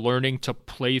guys are learning to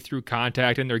play through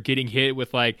contact and they're getting hit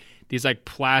with like these like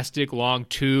plastic long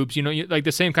tubes, like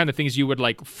the same kind of things you would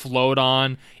like float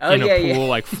on in a pool,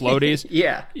 like floaties?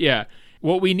 Yeah. Yeah.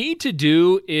 What we need to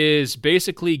do is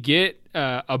basically get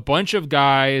a bunch of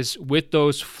guys with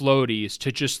those floaties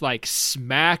to just like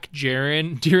smack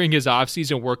Jaren during his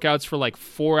offseason workouts for like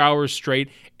 4 hours straight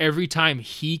every time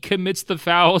he commits the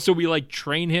foul. So we like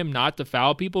train him not to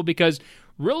foul people, because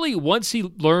really once he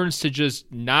learns to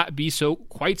just not be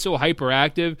quite so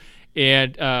hyperactive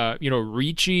and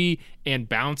reachy and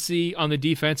bouncy on the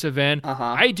defensive end,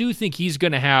 I do think he's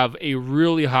going to have a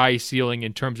really high ceiling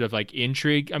in terms of like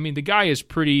intrigue. I mean, the guy is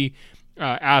pretty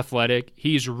athletic.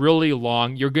 He's really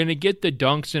long. You're going to get the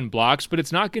dunks and blocks, but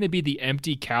it's not going to be the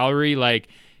empty calorie like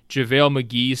JaVale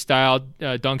McGee style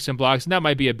dunks and blocks. And that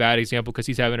might be a bad example because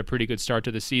he's having a pretty good start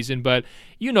to the season. But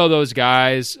those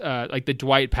guys like the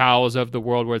Dwight Powells of the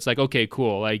world, where it's like, okay,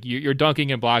 cool. Like you're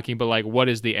dunking and blocking, but like, what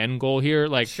is the end goal here?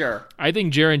 Like, sure. I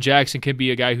think Jaren Jackson can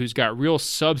be a guy who's got real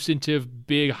substantive,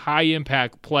 big, high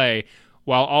impact play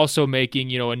while also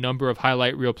making, a number of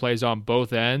highlight reel plays on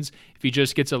both ends if he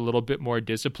just gets a little bit more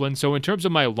disciplined. So in terms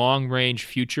of my long-range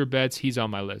future bets, he's on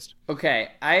my list. Okay,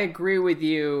 I agree with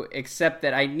you, except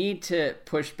that I need to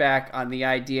push back on the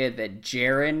idea that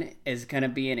Jaren is going to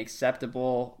be an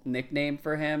acceptable nickname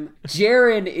for him.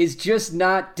 Jaren is just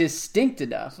not distinct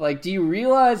enough. Like, do you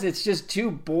realize it's just too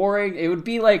boring? It would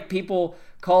be like people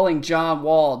calling John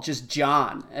Wall just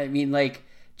John. I mean, like,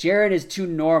 Jaren is too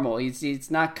normal. He's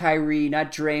not Kyrie,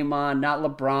 not Draymond, not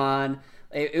LeBron.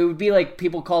 It would be like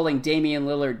people calling Damian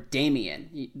Lillard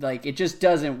Damian. Like, it just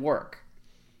doesn't work.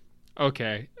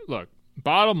 Okay, look,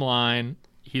 bottom line,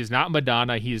 he's not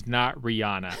Madonna, he's not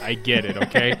Rihanna. I get it,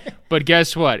 okay? But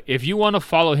guess what? If you want to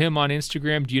follow him on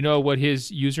Instagram, do you know what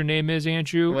his username is,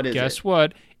 Andrew? What is it? Guess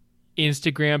what?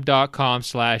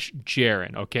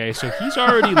 Instagram.com/Jaren, okay? So he's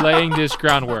already laying this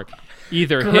groundwork.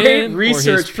 Either him or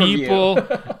his people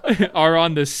are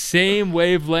on the same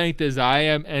wavelength as I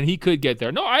am, and he could get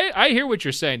there. No, I hear what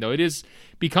you're saying, though. It is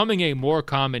becoming a more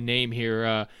common name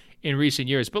here in recent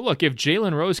years. But look, if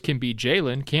Jalen Rose can be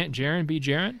Jalen, can't Jaren be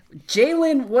Jaren?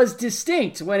 Jalen was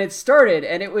distinct when it started,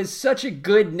 and it was such a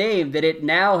good name that it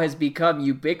now has become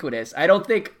ubiquitous. I don't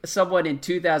think someone in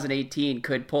 2018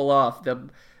 could pull off the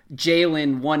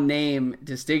Jalen one name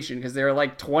distinction, because there are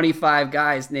like 25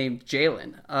 guys named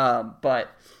Jalen. But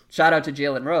shout out to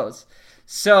Jalen Rose.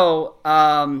 So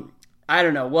I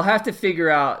don't know. We'll have to figure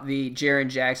out the Jaren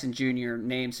Jackson Jr.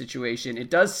 name situation. It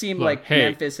does seem like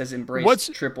Memphis has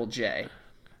embraced Triple J.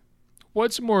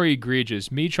 What's more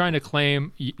egregious, me trying to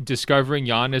claim discovering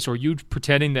Giannis, or you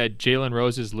pretending that Jalen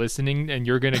Rose is listening and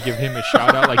you're going to give him a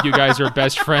shout out like you guys are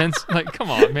best friends? Like,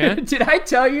 come on, man. Did I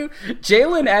tell you?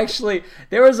 Jalen actually,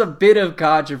 there was a bit of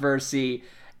controversy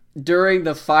during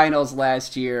the finals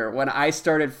last year when I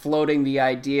started floating the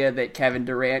idea that Kevin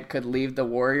Durant could leave the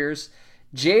Warriors.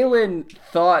 Jalen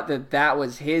thought that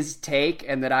was his take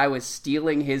and that I was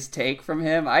stealing his take from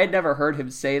him. I had never heard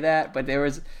him say that, but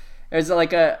there's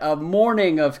like a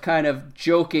morning of kind of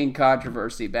joking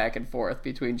controversy back and forth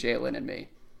between Jalen and me.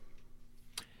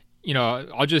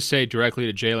 I'll just say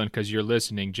directly to Jalen, because you're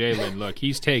listening. Jalen, look,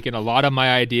 he's taken a lot of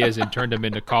my ideas and turned them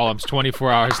into columns 24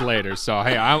 hours later. So,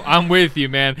 hey, I'm with you,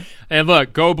 man. And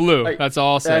look, go blue. That's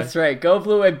all I'll say. That's right. Go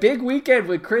blue. A big weekend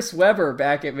with Chris Webber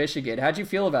back at Michigan. How'd you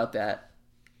feel about that?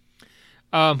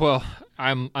 Well,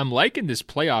 I'm liking this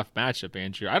playoff matchup,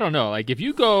 Andrew. I don't know. Like, if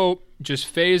you go just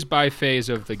phase by phase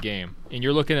of the game, and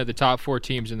you're looking at the top 4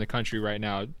 teams in the country right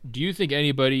now, do you think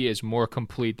anybody is more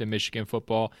complete than Michigan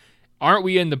football? Aren't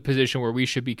we in the position where we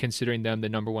should be considering them the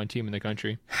number 1 team in the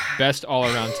country? Best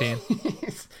all-around team?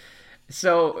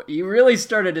 So you really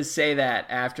started to say that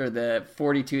after the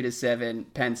 42-7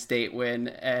 Penn State win,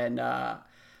 and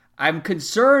I'm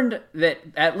concerned that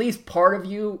at least part of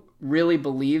you really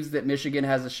believes that Michigan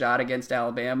has a shot against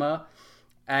Alabama.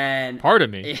 And part of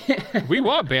me, we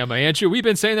want Bama, Andrew. We've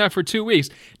been saying that for 2 weeks.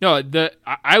 No,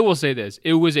 I will say this: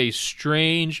 it was a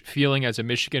strange feeling as a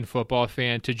Michigan football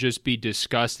fan to just be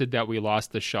disgusted that we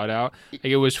lost the shutout. Like,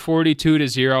 it was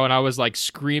 42-0, and I was like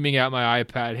screaming at my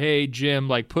iPad, "Hey Jim,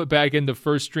 like put back in the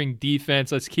first string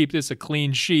defense. Let's keep this a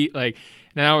clean sheet." Like,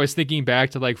 now I was thinking back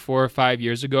to like 4 or 5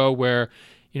 years ago where,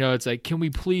 It's like, can we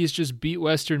please just beat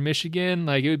Western Michigan?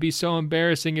 Like, it would be so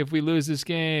embarrassing if we lose this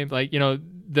game. Like,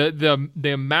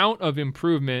 the amount of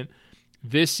improvement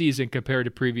this season compared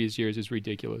to previous years is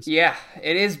ridiculous. Yeah,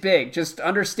 it is big. Just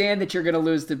understand that you're going to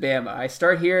lose to Bama. I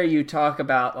start hearing you talk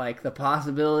about like the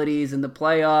possibilities in the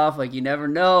playoff. Like, you never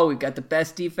know. We've got the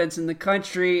best defense in the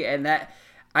country, and that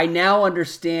I now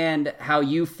understand how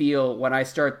you feel when I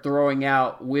start throwing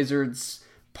out Wizards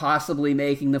possibly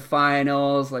making the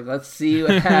finals. Like, let's see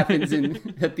what happens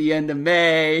at the end of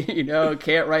May.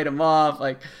 Can't write them off.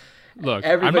 Like, look,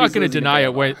 I'm not going to deny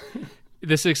it when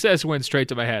the success went straight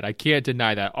to my head. I can't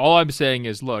deny that. All I'm saying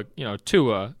is, look,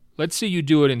 Tua, let's see you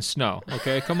do it in snow,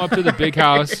 okay? Come up to the big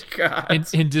house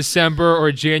in December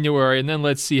or January, and then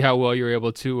let's see how well you're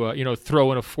able to,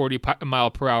 throw in a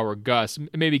 40-mile-per-hour gust.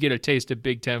 Maybe get a taste of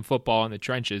Big Ten football in the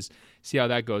trenches. See how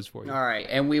that goes for you. All right,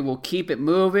 and we will keep it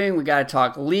moving. We got to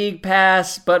talk League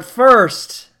Pass. But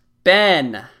first,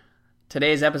 Ben,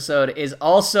 today's episode is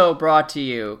also brought to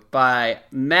you by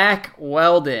Mack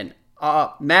Weldon.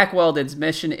 Mack Weldon's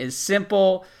mission is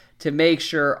simple: to make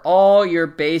sure all your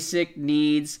basic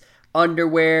needs,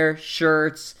 underwear,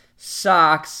 shirts,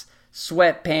 socks,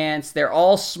 sweatpants, they're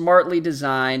all smartly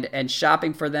designed, and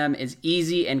shopping for them is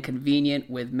easy and convenient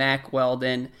with Mack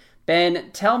Weldon. Ben,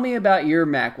 tell me about your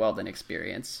Mack Weldon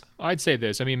experience. I'd say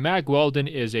this. Mack Weldon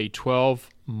is a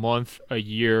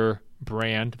 12-month-a-year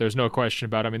brand. There's no question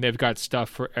about it. They've got stuff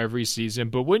for every season.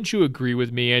 But wouldn't you agree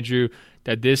with me, Andrew,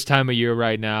 that this time of year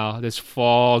right now, this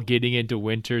fall getting into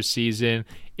winter season,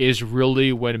 is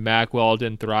really when Mack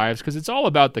Weldon thrives? Because it's all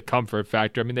about the comfort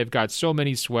factor. They've got so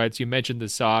many sweats. You mentioned the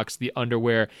socks, the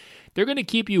underwear. They're going to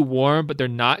keep you warm, but they're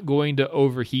not going to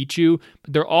overheat you.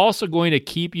 But they're also going to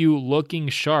keep you looking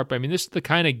sharp. This is the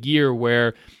kind of gear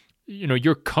where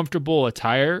your comfortable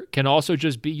attire can also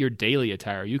just be your daily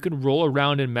attire. You can roll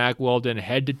around in Mack Weldon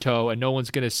head to toe, and no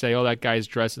one's going to say, oh, that guy's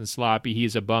dressing sloppy,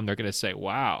 he's a bum. They're going to say,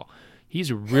 wow,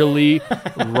 he's really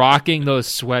rocking those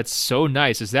sweats so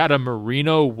nice. Is that a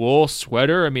merino wool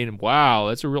sweater? Wow,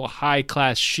 that's a real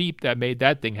high-class sheep that made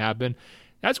that thing happen.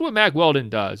 That's what Mack Weldon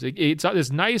does. It's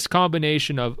this nice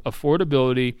combination of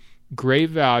affordability, great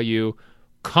value,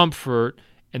 comfort,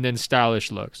 and then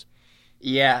stylish looks.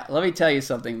 Yeah, let me tell you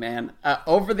something, man.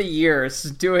 Over the years,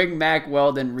 doing Mack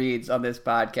Weldon reads on this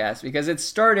podcast, because it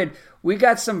started, we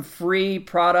got some free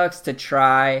products to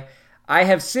try. I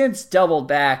have since doubled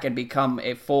back and become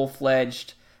a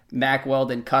full-fledged Mack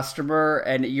Weldon customer.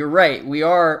 And you're right, we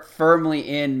are firmly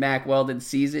in Mack Weldon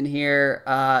season here.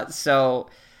 So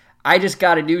I just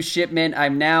got a new shipment.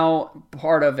 I'm now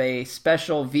part of a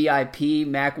special VIP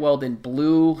Mack Weldon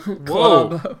Blue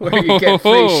Club where you get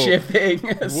free shipping.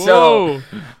 So,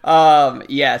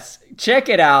 yes, check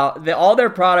it out. All their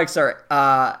products are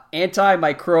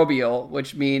antimicrobial,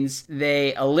 which means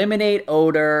they eliminate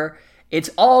odor. It's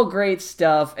all great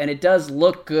stuff, and it does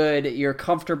look good. You're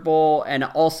comfortable and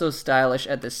also stylish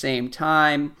at the same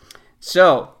time.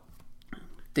 So,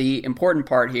 the important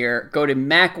part here, go to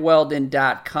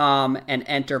MackWeldon.com and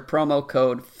enter promo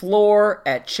code FLOOR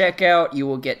at checkout. You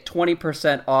will get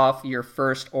 20% off your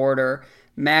first order.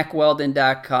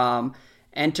 MackWeldon.com,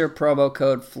 enter promo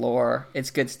code FLOOR.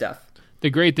 It's good stuff. The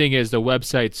great thing is the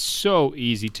website's so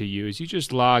easy to use. You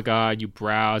just log on, you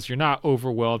browse. You're not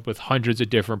overwhelmed with hundreds of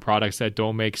different products that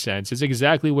don't make sense. It's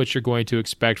exactly what you're going to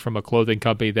expect from a clothing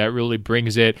company that really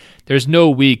brings it. There's no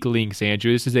weak links,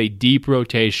 Andrew. This is a deep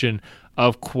rotation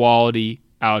of quality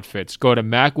outfits. Go to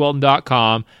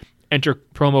MackWeldon.com, enter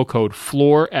promo code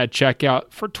FLOOR at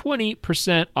checkout for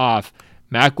 20% off.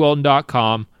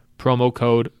 MackWeldon.com, promo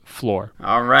code FLOOR.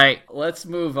 All right, let's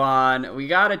move on. We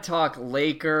got to talk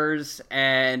Lakers,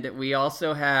 and we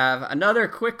also have another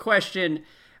quick question.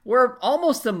 We're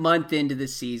almost a month into the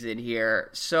season here.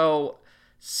 So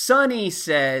Sonny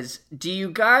says, do you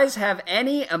guys have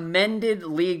any amended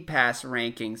League Pass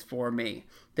rankings for me?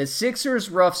 The Sixers'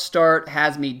 rough start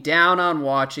has me down on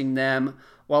watching them,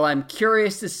 while I'm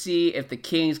curious to see if the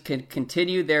Kings can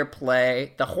continue their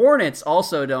play. The Hornets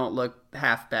also don't look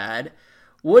half bad.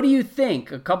 What do you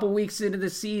think a couple weeks into the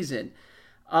season?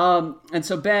 And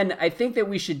so, Ben, I think that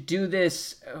we should do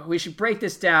this. We should break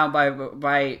this down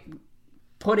by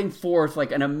putting forth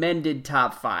like an amended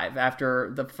top five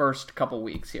after the first couple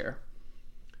weeks here.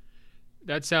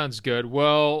 That sounds good.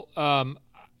 Well,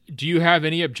 do you have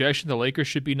any objection the Lakers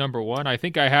should be number one? I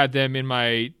think I had them in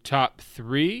my top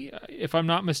three, if I'm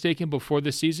not mistaken, before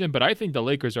the season, but I think the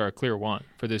Lakers are a clear one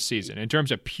for this season in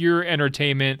terms of pure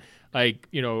entertainment,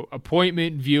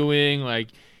 appointment viewing,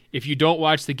 if you don't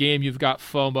watch the game, you've got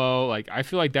FOMO. Like, I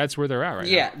feel like that's where they're at right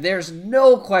now. Yeah, there's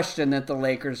no question that the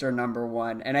Lakers are number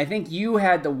one. And I think you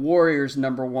had the Warriors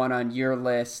number one on your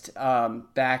list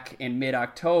back in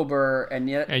mid-October. And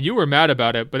you were mad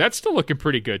about it, but that's still looking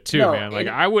pretty good too, man. Like,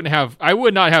 I would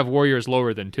not have Warriors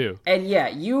lower than 2. And yeah,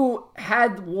 you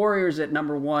had Warriors at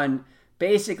number one.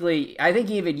 Basically, I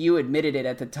think even you admitted it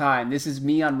at the time. This is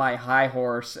me on my high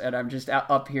horse, and I'm just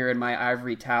up here in my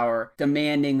ivory tower,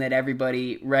 demanding that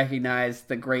everybody recognize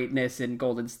the greatness in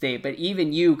Golden State. But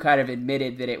even you kind of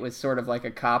admitted that it was sort of like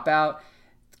a cop-out.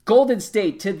 Golden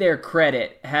State, to their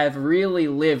credit, have really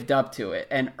lived up to it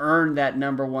and earned that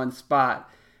number one spot.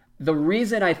 The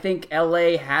reason I think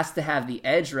LA has to have the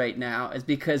edge right now is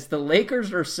because the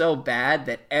Lakers are so bad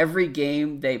that every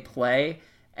game they play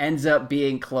ends up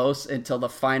being close until the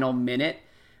final minute,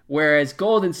 whereas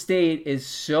Golden State is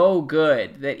so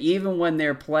good that even when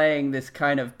they're playing this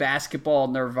kind of basketball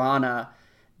nirvana,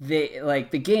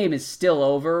 the game is still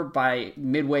over by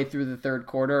midway through the third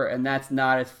quarter, and that's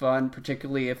not as fun,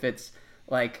 particularly if it's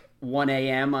like 1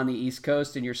 a.m. on the East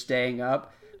Coast and you're staying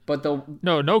up. But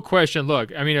no question.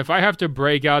 Look, I mean, if I have to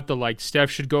break out the like Steph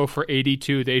should go for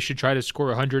 82, they should try to score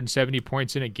 170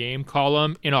 points in a game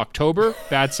column in October,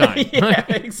 bad sign. Yeah,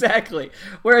 exactly.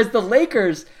 Whereas the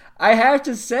Lakers, I have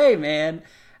to say, man,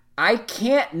 I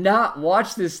can't not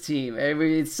watch this team. I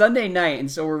mean, it's Sunday night,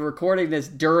 and so we're recording this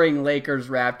during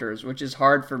Lakers-Raptors, which is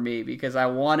hard for me because I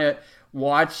want to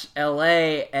watch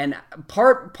LA, and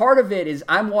part of it is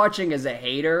I'm watching as a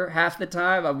hater half the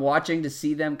time. I'm watching to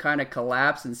see them kind of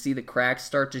collapse and see the cracks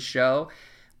start to show.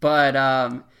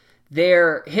 But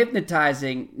they're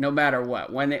hypnotizing no matter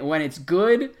what. When it's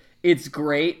good, it's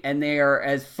great, and they are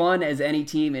as fun as any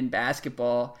team in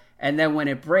basketball. And then when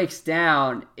it breaks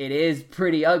down, it is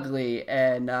pretty ugly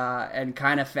and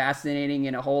kind of fascinating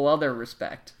in a whole other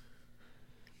respect.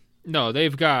 No,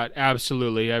 they've got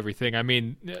absolutely everything. I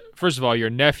mean, first of all,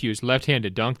 your nephew's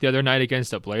left-handed dunk the other night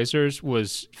against the Blazers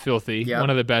was filthy. Yep.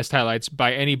 One of the best highlights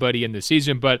by anybody in the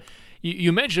season. But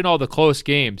you mentioned all the close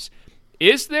games.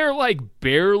 Is there like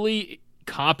barely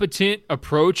competent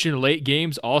approach in late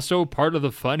games also part of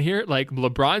the fun here? Like,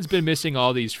 LeBron's been missing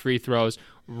all these free throws.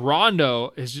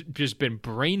 Rondo has just been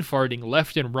brain farting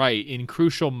left and right in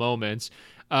crucial moments.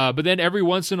 But then every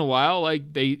once in a while,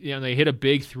 like they hit a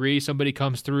big three, somebody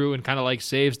comes through and kind of like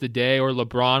saves the day, or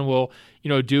LeBron will,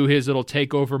 do his little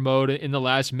takeover mode in the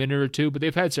last minute or two. But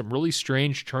they've had some really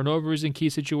strange turnovers in key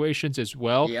situations as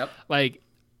well. Yep. Like,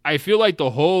 I feel like the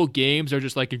whole games are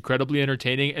just like incredibly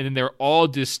entertaining, and then they're all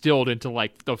distilled into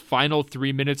like the final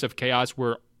 3 minutes of chaos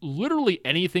where literally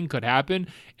anything could happen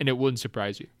and it wouldn't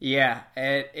surprise you. Yeah,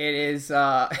 it is.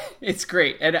 It's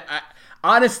great. And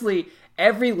honestly,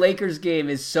 every Lakers game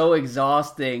is so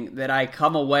exhausting that I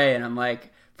come away and I'm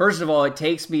like, first of all, it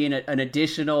takes me an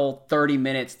additional 30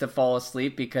 minutes to fall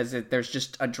asleep because there's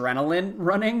just adrenaline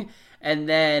running. And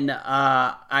then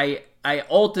I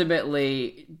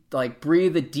ultimately like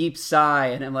breathe a deep sigh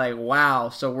and I'm like, wow,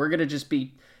 so we're going to just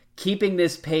be keeping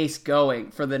this pace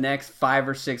going for the next 5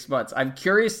 or 6 months. I'm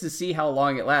curious to see how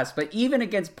long it lasts. But even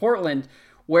against Portland,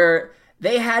 where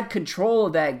they had control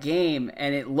of that game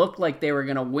and it looked like they were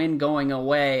going to win going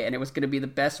away and it was going to be the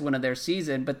best win of their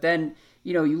season. But then,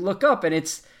 you look up and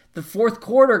it's the fourth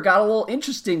quarter got a little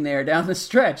interesting there down the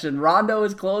stretch and Rondo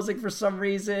is closing for some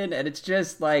reason. And it's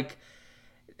just like,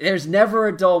 there's never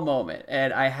a dull moment.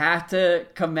 And I have to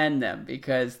commend them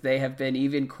because they have been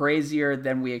even crazier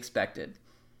than we expected.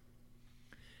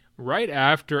 Right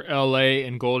after LA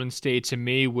and Golden State to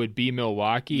me would be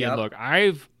Milwaukee. Yep. And look,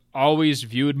 I've always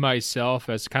viewed myself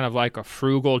as kind of like a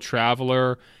frugal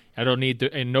traveler. I don't need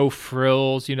and no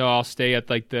frills. I'll stay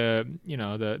at like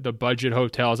the budget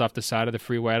hotels off the side of the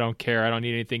freeway. I don't care. I don't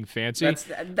need anything fancy. That's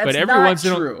but every not once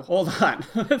true. Hold on.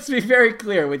 Let's be very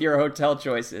clear with your hotel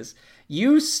choices.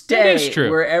 You stay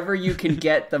wherever you can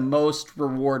get the most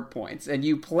reward points, and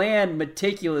you plan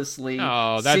meticulously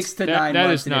 6 to 9 months that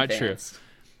is in not advance. True.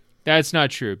 That's not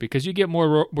true because you get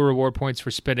more reward points for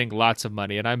spending lots of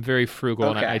money, and I'm very frugal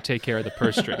and I take care of the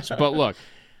purse strings. But look,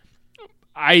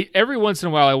 every once in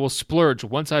a while I will splurge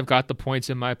once I've got the points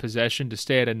in my possession to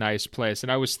stay at a nice place.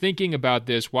 And I was thinking about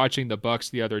this watching the Bucks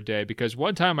the other day because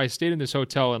one time I stayed in this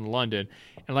hotel in London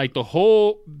and like the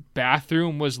whole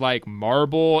bathroom was like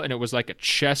marble and it was like a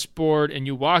chessboard and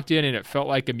you walked in and it felt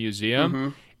like a museum. Mm-hmm.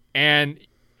 And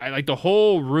I like the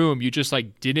whole room, you just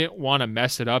like didn't want to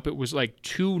mess it up. It was like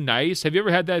too nice. Have you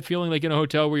ever had that feeling like in a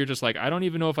hotel where you're just like, I don't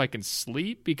even know if I can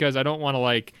sleep because I don't want to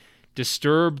like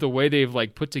disturb the way they've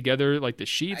like put together like the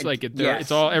sheets? Yes.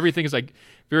 It's all, everything is like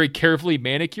very carefully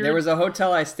manicured. There was a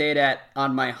hotel I stayed at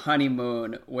on my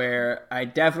honeymoon where I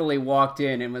definitely walked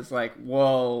in and was like,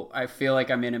 whoa, I feel like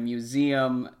I'm in a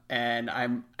museum and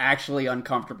I'm actually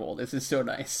uncomfortable. This is so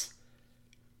nice.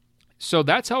 So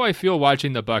that's how I feel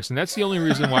watching the Bucks, and that's the only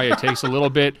reason why it takes a little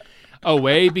bit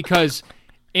away, because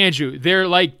Andrew, they're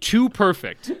like too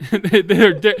perfect.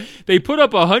 They put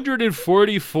up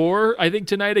 144, I think,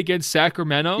 tonight against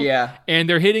Sacramento. Yeah. And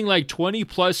they're hitting like 20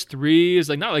 plus threes,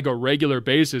 like not like a regular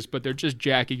basis, but they're just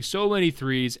jacking so many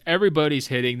threes. Everybody's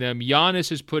hitting them.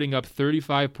 Giannis is putting up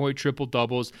 35-point triple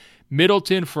doubles.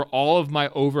 Middleton, for all of my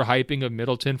overhyping of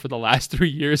Middleton for the last 3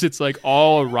 years, it's like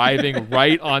all arriving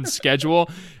right on schedule.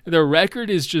 The record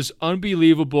is just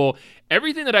unbelievable.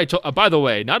 Everything that I told, by the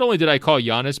way, not only did I call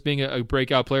Giannis being a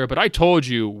breakout player, but I told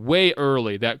you way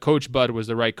early that Coach Bud was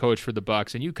the right coach for the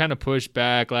Bucks, and you kind of pushed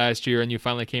back last year, and you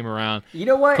finally came around. You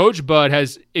know what? Coach Bud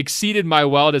has exceeded my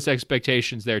wildest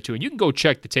expectations there too, and you can go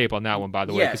check the tape on that one, by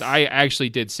the way, because I actually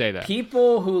did say that.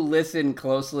 People who listen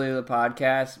closely to the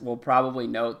podcast will probably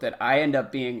note that I end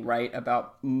up being right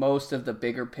about most of the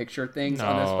bigger picture things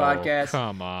on this podcast.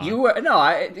 Come on,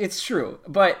 it's true,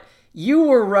 but. You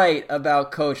were right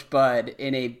about Coach Bud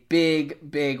in a big,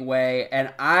 big way,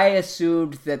 and I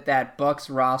assumed that Bucks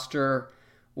roster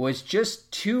was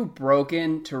just too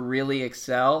broken to really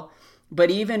excel. But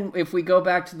even if we go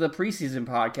back to the preseason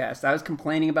podcast, I was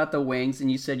complaining about the wings, and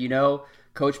you said,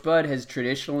 Coach Bud has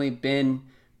traditionally been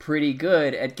pretty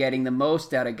good at getting the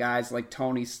most out of guys like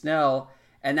Tony Snell,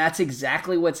 and that's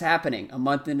exactly what's happening a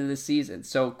month into the season.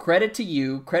 So credit to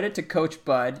you, credit to Coach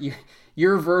Bud.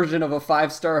 Your version of a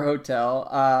 5-star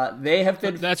hotel. They have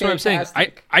been That's fantastic. what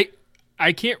I'm saying.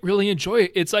 I can't really enjoy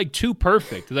it. It's like too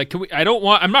perfect. Like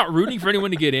I'm not rooting for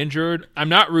anyone to get injured. I'm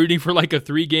not rooting for like a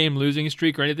 3-game losing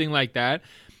streak or anything like that.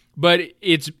 But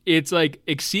it's like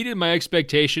exceeded my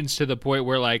expectations to the point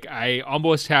where like I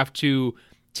almost have to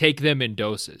take them in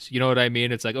doses. You know what I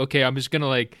mean? It's like, okay, I'm just going to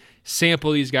like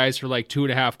sample these guys for like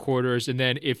 2.5 quarters, and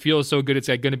then it feels so good it's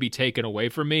like going to be taken away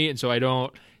from me, and so I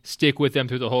don't stick with them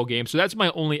through the whole game. So that's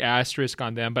my only asterisk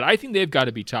on them, but I think they've got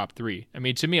to be top 3. I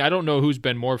mean, to me, I don't know who's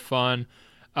been more fun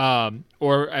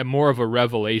or more of a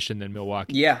revelation than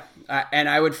Milwaukee. Yeah, and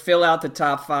I would fill out the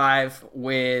top 5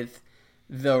 with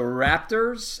the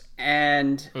Raptors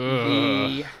and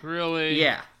Really?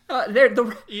 Yeah. Look,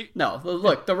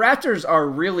 the Raptors are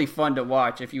really fun to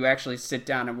watch if you actually sit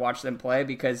down and watch them play,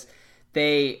 because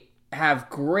they have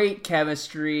great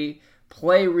chemistry,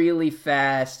 play really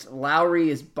fast. Lowry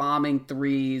is bombing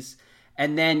threes,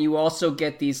 and then you also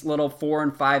get these little 4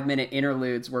 and 5 minute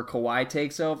interludes where Kawhi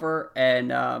takes over, and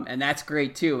that's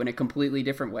great too in a completely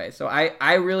different way. So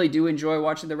I really do enjoy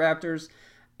watching the Raptors.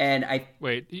 And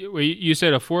Wait, you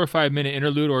said a 4 or 5 minute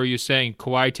interlude, or are you saying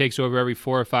Kawhi takes over every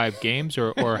 4 or 5 games,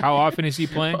 or how often is he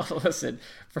playing? Well, listen,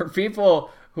 for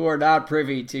people who are not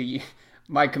privy to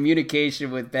my communication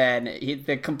with Ben,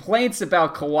 the complaints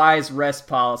about Kawhi's rest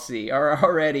policy are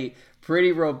already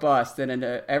pretty robust, and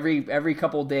every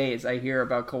couple days I hear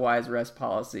about Kawhi's rest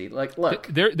policy. Like, look,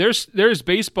 there's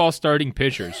baseball starting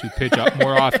pitchers who pitch up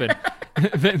more often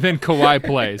than Kawhi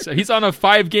plays. He's on a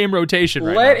 5-game rotation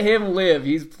right now. Let him live.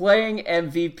 He's playing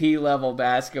MVP level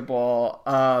basketball,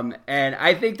 and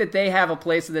I think that they have a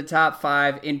place in the top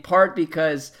 5 in part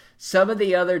because some of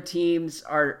the other teams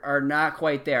are not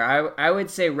quite there. I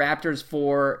would say Raptors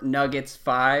 4, Nuggets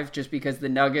 5, just because the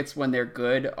Nuggets, when they're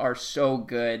good, are so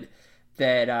good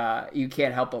that you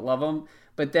can't help but love them.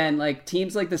 But then like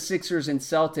teams like the Sixers and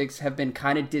Celtics have been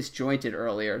kind of disjointed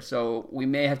earlier, so we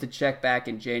may have to check back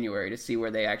in January to see where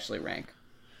they actually rank.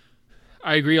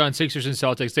 I agree on Sixers and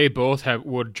Celtics. They both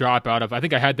would drop out of. I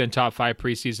think I had them top 5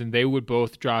 preseason. They would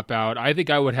both drop out. I think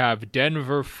I would have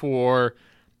Denver 4.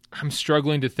 I'm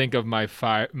struggling to think of my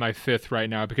 5th right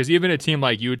now, because even a team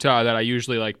like Utah that I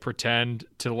usually like pretend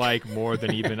to like more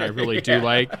than even I really do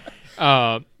like,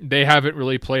 they haven't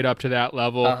really played up to that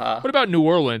level. What about New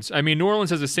Orleans? I mean, New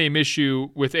Orleans has the same issue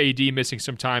with AD missing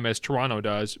some time as Toronto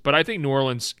does, but I think New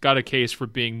Orleans got a case for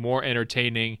being more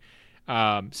entertaining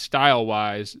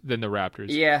style-wise than the Raptors.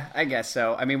 Yeah, I guess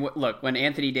so. I mean, look, when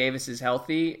Anthony Davis is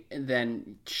healthy,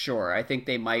 then sure, I think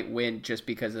they might win just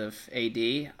because of AD.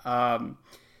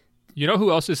 You know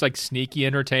who else is like sneaky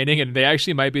entertaining, and they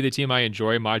actually might be the team I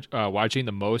enjoy watching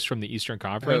the most from the Eastern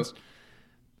Conference? Who?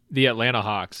 The Atlanta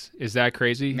Hawks. Is that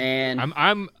crazy? Man,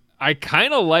 I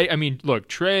kind of like, I mean, look,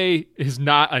 Trey is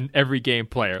not an every game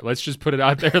player. Let's just put it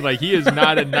out there. Like, he is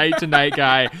not a night to night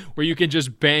guy where you can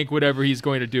just bank whatever he's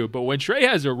going to do. But when Trey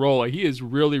has a role, he is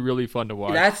really, really fun to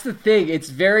watch. That's the thing. It's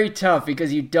very tough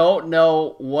because you don't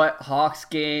know what Hawks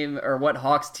game or what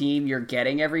Hawks team you're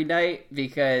getting every night,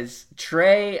 because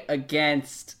Trey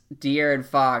against De'Aaron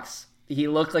Fox, he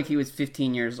looked like he was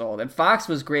 15 years old. And Fox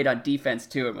was great on defense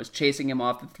too and was chasing him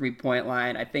off the 3-point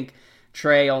line. I think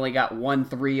Trey only got 1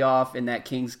 3 off in that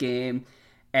Kings game,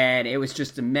 and it was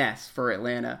just a mess for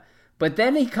Atlanta. But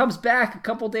then he comes back a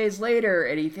couple days later,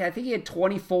 and I think he had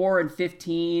 24 and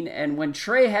 15, and when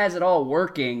Trey has it all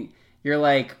working, you're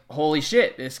like, holy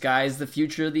shit, this guy is the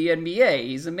future of the NBA.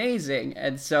 He's amazing.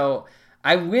 And so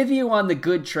I'm with you on the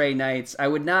good Trey nights. I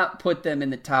would not put them in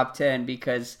the top 10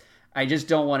 because I just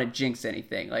don't want to jinx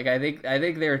anything. Like, I think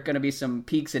there are going to be some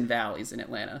peaks and valleys in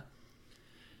Atlanta.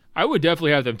 I would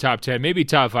definitely have them top 10, maybe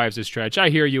top 5 is a stretch. I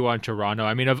hear you on Toronto.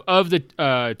 I mean, of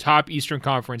the top Eastern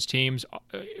Conference teams,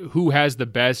 who has the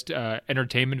best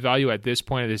entertainment value at this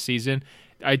point of the season?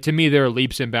 To me, there are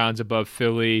leaps and bounds above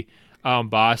Philly,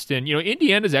 Boston. You know,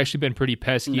 Indiana's actually been pretty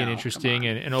pesky and interesting,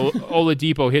 and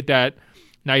Oladipo hit that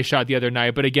nice shot the other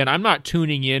night. But again, I'm not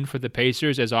tuning in for the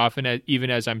Pacers as often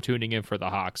as I'm tuning in for the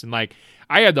Hawks. And like,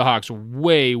 I had the Hawks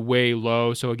way, way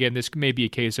low. So again, this may be a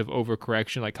case of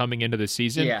overcorrection, like coming into the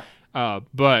season. Yeah.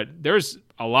 But there's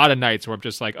a lot of nights where I'm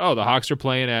just like, oh, the Hawks are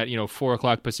playing at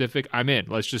 4:00 Pacific. I'm in.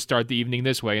 Let's just start the evening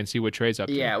this way and see what Trey's up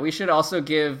to. Yeah, we should also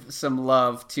give some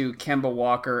love to Kemba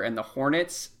Walker and the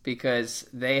Hornets, because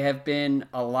they have been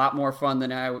a lot more fun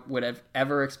than I would have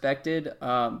ever expected.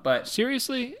 But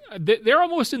seriously, they're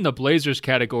almost in the Blazers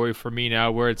category for me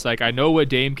now, where it's like, I know what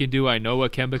Dame can do, I know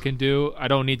what Kemba can do. I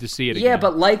don't need to see it again. Yeah,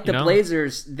 but like the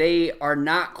Blazers, they are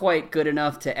not quite good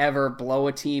enough to ever blow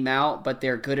a team out, but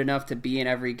they're good enough to be in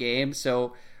every game.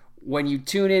 So when you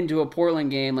tune into a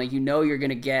Portland game, like, you're going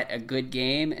to get a good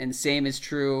game, and same is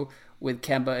true with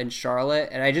Kemba and Charlotte.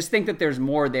 And I just think that there's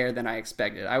more there than I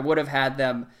expected. I would have had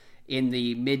them in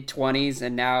the mid-20s,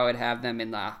 and now I would have them in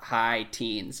the high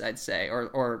teens, I'd say,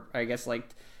 or I guess like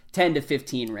 10 to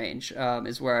 15 range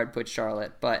is where I'd put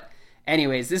Charlotte. But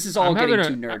anyways, this is all getting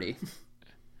too nerdy.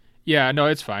 Yeah, no,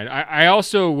 it's fine. I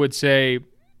also would say,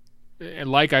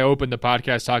 like I opened the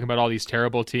podcast talking about all these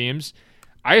terrible teams,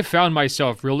 I have found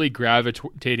myself really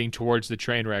gravitating towards the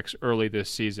train wrecks early this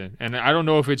season. And I don't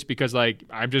know if it's because, like,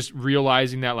 I'm just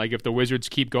realizing that, like, if the Wizards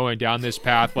keep going down this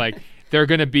path, like, they're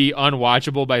going to be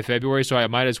unwatchable by February, so I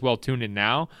might as well tune in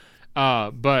now.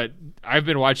 But I've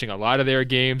been watching a lot of their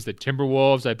games. The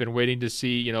Timberwolves, I've been waiting to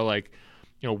see,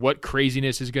 what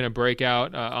craziness is going to break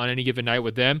out on any given night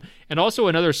with them. And also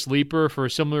another sleeper for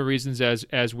similar reasons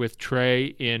as with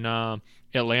Trey in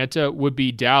Atlanta would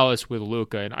be Dallas with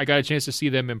Luka. And I got a chance to see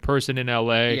them in person in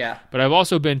LA. Yeah. But I've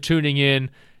also been tuning in.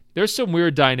 There's some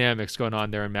weird dynamics going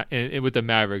on there with the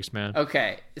Mavericks, man.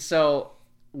 Okay, so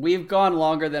we've gone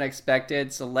longer than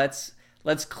expected, so let's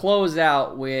close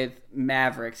out with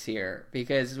Mavericks here,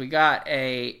 because we got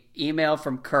a email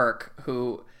from Kirk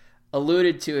who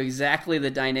alluded to exactly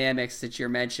the dynamics that you're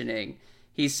mentioning.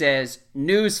 He says,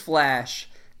 "Newsflash,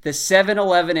 the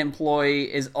 7-Eleven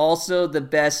employee is also the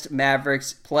best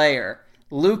Mavericks player.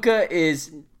 Luka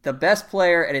is the best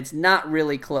player, and it's not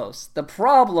really close. The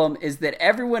problem is that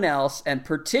everyone else, and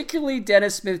particularly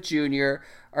Dennis Smith Jr.,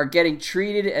 are getting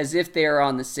treated as if they are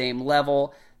on the same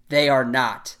level. They are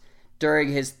not. During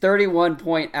his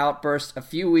 31-point outburst a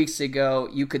few weeks ago,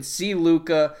 you could see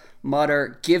Luka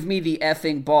mutter, 'Give me the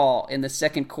effing ball,' in the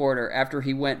second quarter after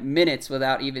he went minutes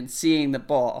without even seeing the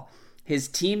ball. His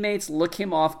teammates look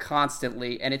him off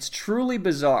constantly, and it's truly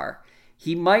bizarre.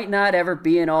 He might not ever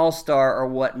be an all-star or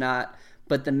whatnot,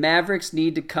 but the Mavericks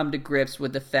need to come to grips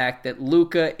with the fact that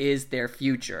Luka is their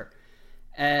future."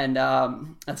 And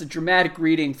that's a dramatic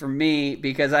reading for me,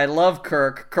 because I love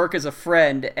Kirk. Kirk is a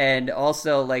friend, and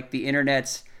also like the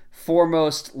internet's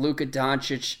foremost Luka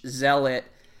Doncic zealot.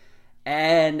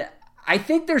 And I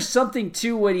think there's something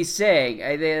to what he's saying.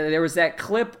 There was that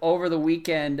clip over the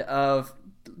weekend of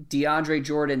DeAndre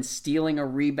Jordan stealing a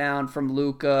rebound from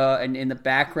Luka, and in the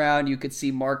background you could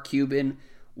see Mark Cuban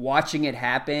watching it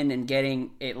happen and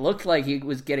it looked like he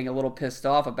was getting a little pissed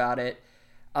off about it.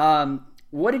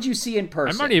 What did you see in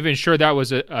person? I'm not even sure that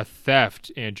was a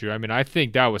theft, Andrew. I mean, I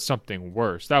think that was something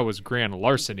worse. That was grand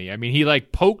larceny. I mean, he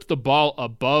like poked the ball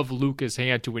above Luka's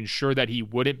hand to ensure that he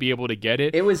wouldn't be able to get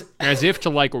it. It was as if to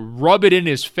like rub it in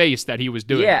his face that he was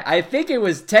doing. Yeah, I think it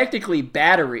was technically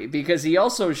battery, because he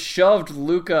also shoved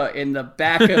Luka in the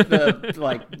back of the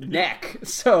like neck.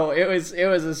 So it was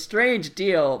a strange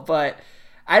deal, but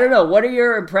I don't know. What are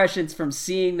your impressions from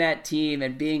seeing that team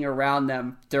and being around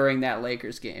them during that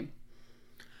Lakers game?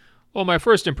 Well, my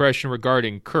first impression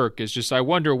regarding Kirk is just I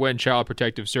wonder when Child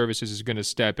Protective Services is going to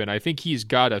step in. I think he's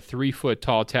got a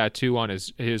 3-foot-tall tattoo on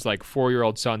his like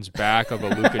 4-year-old son's back of a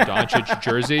Luka Doncic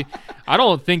jersey. I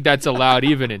don't think that's allowed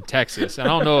even in Texas. I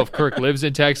don't know if Kirk lives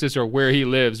in Texas or where he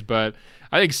lives, but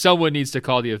I think someone needs to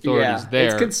call the authorities there.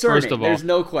 It's concerning. First of all, there's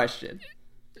no question.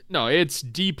 No, it's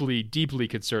deeply, deeply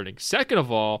concerning. Second of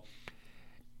all,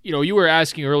 you were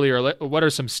asking earlier, what are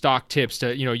some stock tips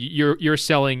to, you're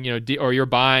selling, or you're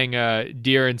buying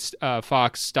De'Aaron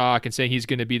Fox stock and saying he's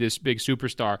going to be this big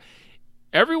superstar.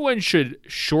 Everyone should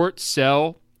short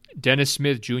sell Dennis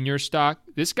Smith Jr. stock.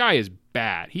 This guy is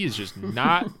bad. He is just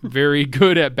not very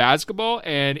good at basketball,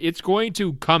 and it's going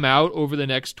to come out over the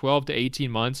next 12 to 18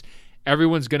 months.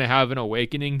 Everyone's going to have an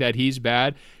awakening that he's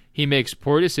bad. He makes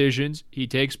poor decisions. He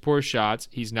takes poor shots.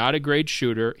 He's not a great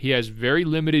shooter. He has very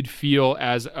limited feel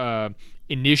as a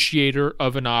initiator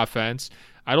of an offense.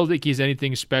 I don't think he's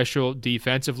anything special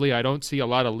defensively. I don't see a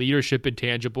lot of leadership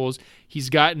intangibles. He's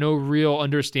got no real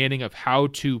understanding of how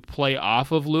to play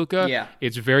off of Luka. Yeah.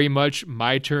 It's very much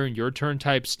my turn, your turn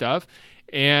type stuff.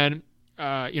 And,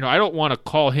 I don't want to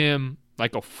call him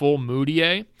like a full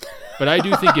Moutier, but I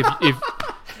do think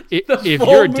if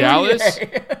you're Dallas...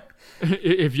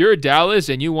 If you're Dallas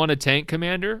and you want a tank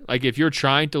commander, like if you're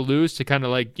trying to lose to kind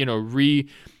of like,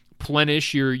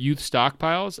 replenish your youth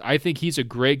stockpiles, I think he's a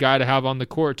great guy to have on the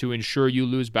court to ensure you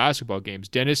lose basketball games.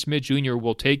 Dennis Smith Jr.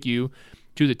 will take you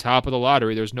to the top of the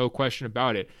lottery. There's no question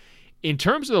about it. In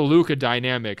terms of the Luka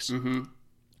dynamics,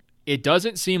 it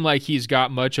doesn't seem like he's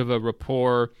got much of a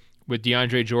rapport with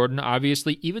DeAndre Jordan,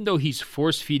 obviously, even though he's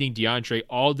force-feeding DeAndre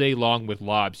all day long with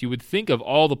lobs. You would think of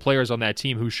all the players on that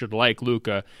team who should like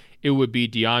Luka, it would be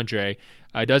DeAndre.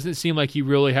 It doesn't seem like he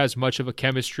really has much of a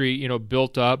chemistry,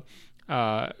 built up,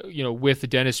 with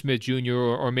Dennis Smith Jr.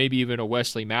 or maybe even a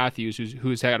Wesley Matthews,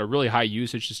 who's had a really high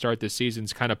usage to start this season.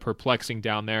 It's kind of perplexing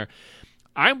down there.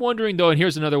 I'm wondering, though, and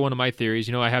here's another one of my theories.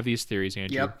 I have these theories,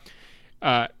 Andrew.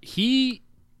 Yep. He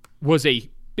was a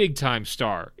big-time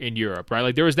star in Europe, right?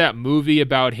 Like there was that movie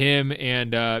about him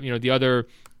and, the other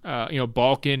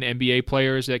Balkan NBA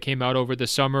players that came out over the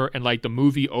summer, and like the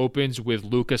movie opens with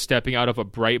Luka stepping out of a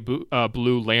bright blue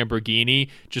Lamborghini,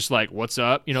 just like, what's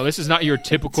up? This is not your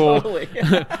typical,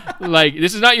 like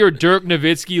this is not your Dirk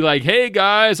Nowitzki, like, hey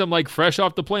guys, I'm like fresh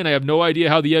off the plane. I have no idea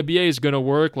how the NBA is going to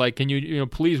work. Like, can you,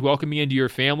 please welcome me into your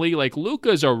family? Like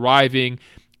Luka's arriving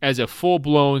as a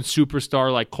full-blown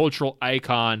superstar, like cultural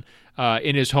icon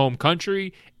in his home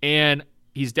country, and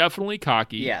he's definitely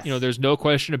cocky. Yes. There's no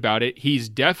question about it. He's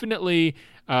definitely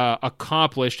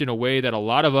accomplished in a way that a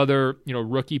lot of other,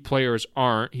 rookie players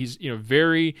aren't. He's,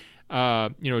 very,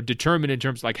 determined in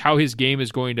terms of like how his game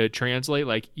is going to translate.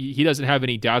 Like he doesn't have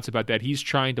any doubts about that. He's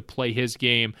trying to play his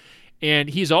game. And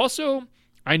he's also,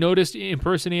 I noticed in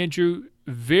person, Andrew,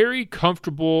 very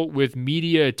comfortable with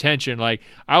media attention. Like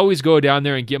I always go down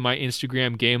there and get my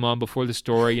Instagram game on before the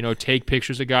story, take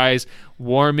pictures of guys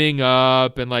warming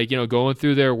up and like, going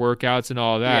through their workouts and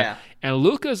all that. Yeah. And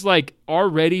Luka's like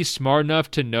already smart enough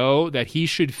to know that he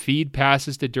should feed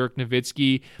passes to Dirk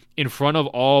Nowitzki in front of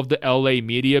all of the LA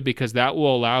media, because that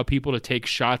will allow people to take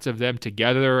shots of them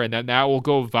together, and then that will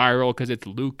go viral because it's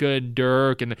Luka and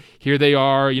Dirk, and here they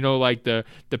are, like the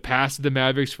past of the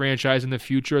Mavericks franchise and the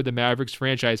future of the Mavericks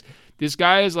franchise. This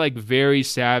guy is like very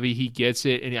savvy. He gets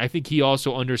it, and I think he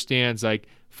also understands like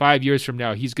 5 years from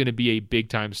now he's going to be a big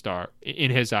time star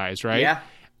in his eyes, right? Yeah.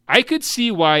 I could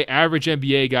see why average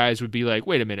NBA guys would be like,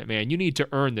 wait a minute, man, you need to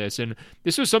earn this. And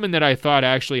this was something that I thought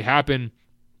actually happened,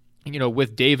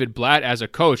 with David Blatt as a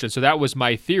coach. And so that was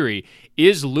my theory.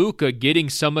 Is Luka getting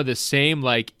some of the same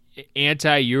like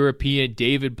anti-European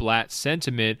David Blatt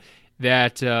sentiment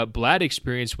that Blatt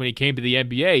experienced when he came to the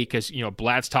NBA? Because,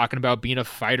 Blatt's talking about being a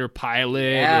fighter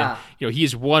pilot. Yeah. And,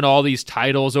 he's won all these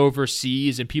titles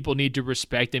overseas and people need to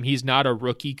respect him. He's not a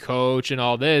rookie coach and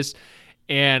all this.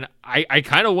 And I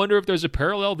kind of wonder if there's a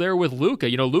parallel there with Luka.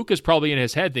 Luka's probably in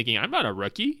his head thinking, I'm not a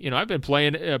rookie. I've been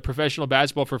playing professional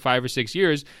basketball for 5 or 6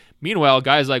 years. Meanwhile,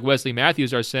 guys like Wesley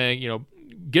Matthews are saying,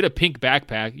 get a pink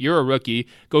backpack. You're a rookie.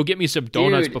 Go get me some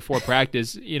donuts before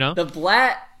practice, The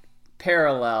Blatt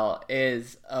parallel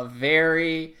is a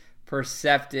very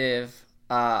perceptive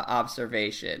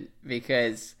observation,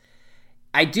 because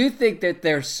I do think that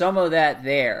there's some of that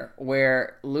there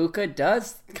where Luka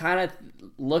does kind of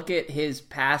look at his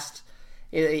past.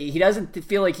 He doesn't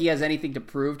feel like he has anything to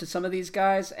prove to some of these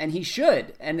guys, and he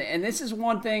should. And this is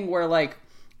one thing where, like,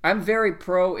 I'm very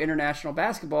pro international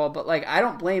basketball, but, like, I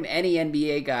don't blame any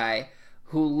NBA guy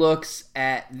who looks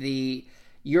at the,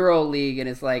 Euro League and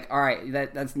is like, all right,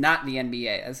 that's not the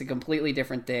NBA. That's a completely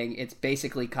different thing. It's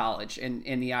basically college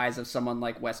in the eyes of someone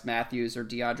like Wes Matthews or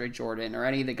DeAndre Jordan or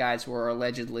any of the guys who are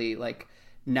allegedly like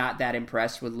not that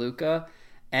impressed with Luka.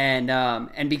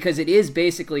 And because it is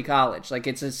basically college, like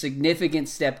it's a significant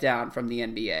step down from the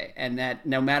NBA. And that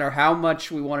no matter how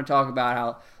much we want to talk about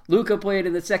how Luka played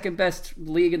in the second best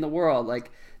league in the world,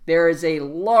 like there is a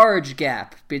large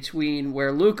gap between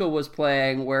where Luka was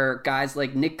playing, where guys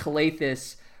like Nick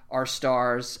Kalathis are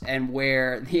stars, and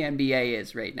where the NBA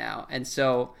is right now. And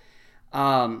so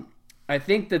I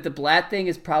think that the Blatt thing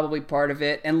is probably part of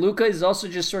it. And Luka is also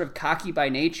just sort of cocky by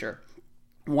nature.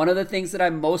 One of the things that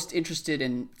I'm most interested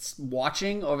in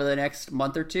watching over the next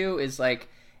month or two is like,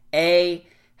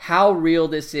 how real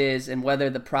this is and whether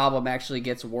the problem actually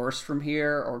gets worse from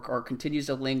here or continues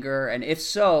to linger. And if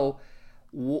so,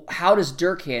 how does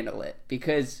Dirk handle it?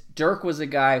 Because Dirk was a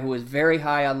guy who was very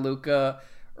high on Luka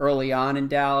early on in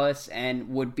Dallas and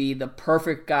would be the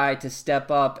perfect guy to step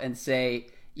up and say,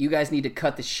 you guys need to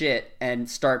cut the shit and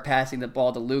start passing the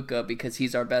ball to Luka because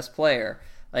he's our best player.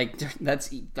 Like,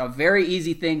 that's a very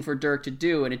easy thing for Dirk to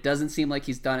do, and it doesn't seem like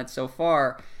he's done it so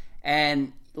far.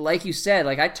 And like you said,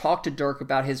 like I talked to Dirk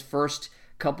about his first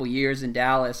couple years in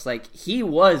Dallas. Like, he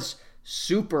was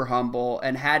super humble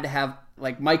and had to have,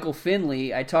 like Michael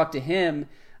Finley, I talked to him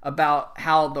about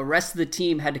how the rest of the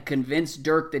team had to convince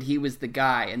Dirk that he was the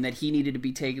guy and that he needed to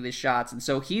be taking the shots. And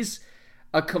so he's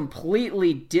a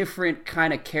completely different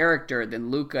kind of character than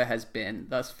Luka has been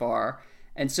thus far.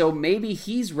 And so maybe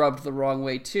he's rubbed the wrong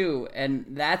way too. And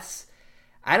that's,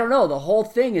 I don't know, the whole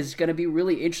thing is going to be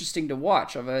really interesting to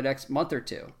watch over the next month or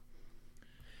two.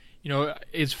 You know,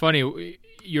 it's funny.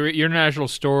 Your international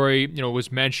story, you know, was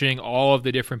mentioning all of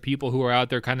the different people who are out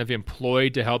there kind of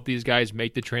employed to help these guys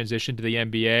make the transition to the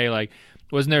NBA. Like,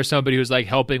 wasn't there somebody who's like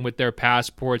helping with their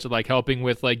passports or like helping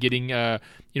with like getting,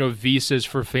 visas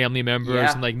for family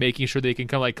members and like making sure they can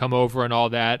come over and all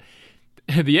that?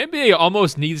 The NBA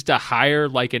almost needs to hire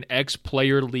like an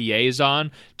ex-player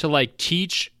liaison to like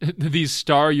teach these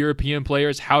star European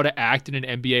players how to act in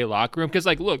an NBA locker room. Because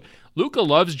like, look, Luka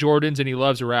loves Jordans and he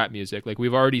loves rap music. Like,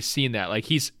 we've already seen that. Like,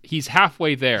 he's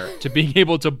halfway there to being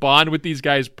able to bond with these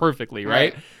guys perfectly,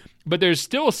 right? But there's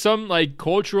still some like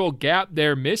cultural gap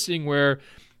there missing where,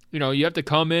 you know, you have to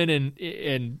come in and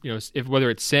you know, if whether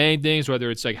it's saying things,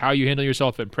 whether it's like how you handle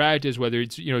yourself in practice, whether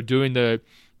it's, you know, doing the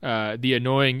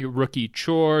annoying rookie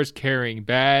chores, carrying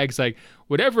bags, like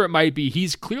whatever it might be,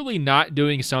 he's clearly not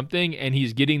doing something and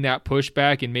he's getting that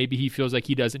pushback and maybe he feels like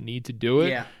he doesn't need to do it.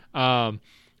 Yeah.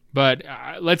 But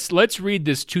let's read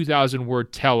this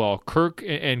 2,000-word tell-all. Kirk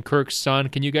and Kirk's son,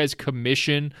 can you guys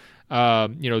commission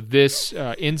this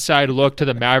inside look to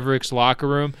the Mavericks locker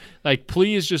room? Like,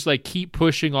 please just like keep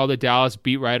pushing all the Dallas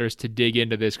beat writers to dig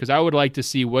into this, because I would like to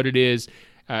see what it is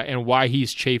and why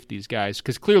he's chafed these guys,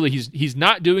 because clearly he's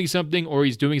not doing something or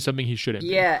he's doing something he shouldn't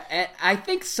be. Yeah, and I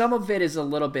think some of it is a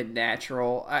little bit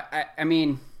natural. I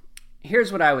mean,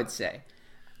 here's what I would say.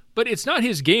 But it's not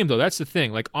his game, though. That's the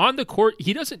thing. Like, on the court,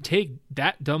 he doesn't take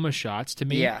that dumb of shots to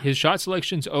me. Yeah. His shot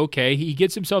selection's okay. He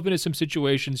gets himself into some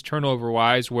situations,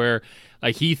 turnover-wise, where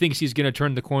like he thinks he's going to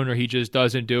turn the corner, he just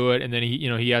doesn't do it, and then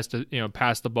he has to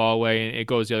pass the ball away, and it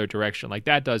goes the other direction. Like,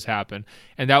 that does happen,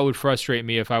 and that would frustrate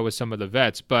me if I was some of the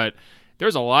vets. But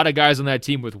there's a lot of guys on that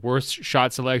team with worse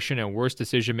shot selection and worse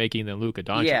decision-making than Luka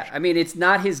Doncic. Yeah, I mean, it's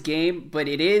not his game, but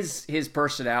it is his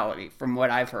personality, from what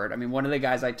I've heard. I mean, one of the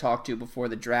guys I talked to before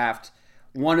the draft,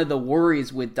 one of the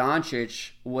worries with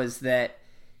Doncic was that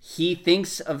he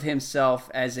thinks of himself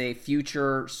as a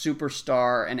future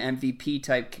superstar and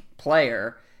MVP-type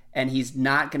player, and he's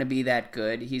not going to be that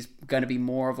good. He's going to be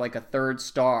more of like a third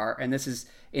star, and this is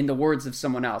in the words of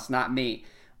someone else, not me.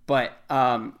 But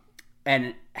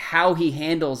and how he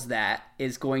handles that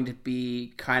is going to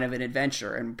be kind of an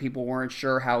adventure, and people weren't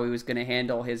sure how he was going to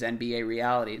handle his NBA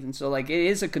realities. And so, like, it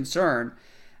is a concern.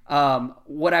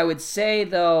 What I would say,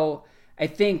 though, I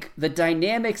think the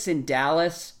dynamics in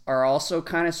Dallas are also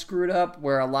kind of screwed up,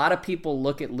 where a lot of people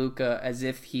look at Luka as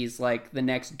if he's like the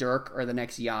next Dirk or the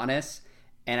next Giannis,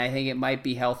 and I think it might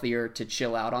be healthier to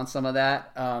chill out on some of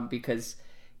that because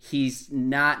he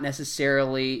doesn't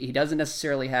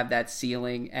necessarily have that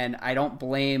ceiling, and I don't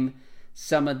blame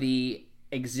some of the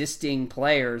existing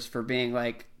players for being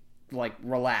like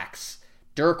relax.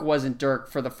 Dirk wasn't Dirk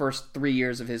for the first 3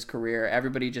 years of his career.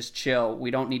 Everybody just chill.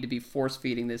 We don't need to be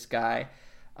force-feeding this guy.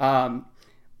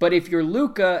 But if you're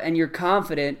Luka and you're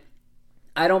confident,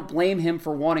 I don't blame him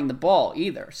for wanting the ball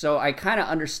either. So I kind of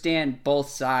understand both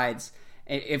sides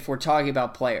if we're talking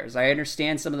about players. I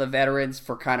understand some of the veterans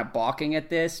for kind of balking at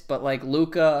this, but like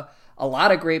Luka, a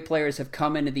lot of great players have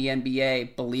come into the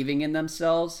NBA believing in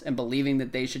themselves and believing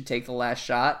that they should take the last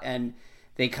shot, and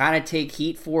they kind of take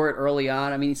heat for it early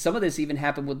on. I mean, some of this even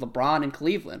happened with LeBron in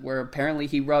Cleveland, where apparently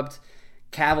he rubbed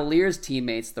Cavaliers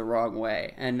teammates the wrong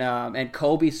way, and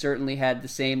Kobe certainly had the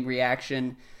same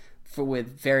reaction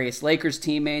with various Lakers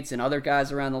teammates and other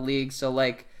guys around the league. So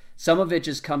like, some of it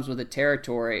just comes with the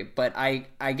territory, but I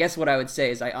guess what I would say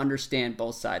is I understand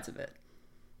both sides of it.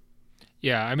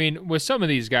 Yeah, I mean, with some of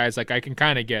these guys, like, I can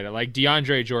kind of get it. Like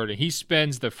DeAndre Jordan, he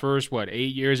spends the first, 8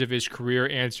 years of his career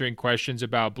answering questions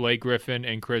about Blake Griffin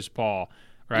and Chris Paul,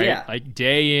 right? Yeah. Like,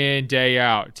 day in, day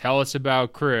out. Tell us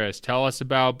about Chris. Tell us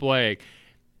about Blake.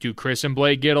 Do Chris and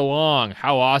Blake get along?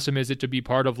 How awesome is it to be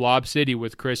part of Lob City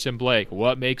with Chris and Blake?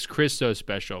 What makes Chris so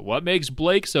special? What makes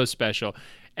Blake so special?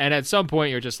 And at some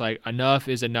point, you're just like, enough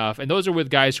is enough. And those are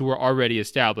with guys who are already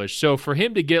established. So for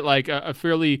him to get like a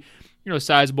fairly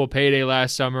sizable payday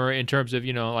last summer in terms of,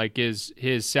 like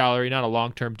his salary, not a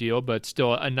long-term deal, but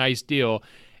still a nice deal.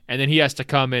 And then he has to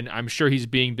come and I'm sure he's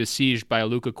being besieged by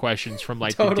Luka questions from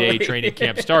like Totally. The day training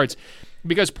camp starts.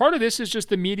 Because part of this is just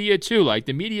the media too. Like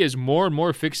the media is more and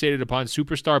more fixated upon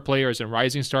superstar players and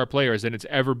rising star players than it's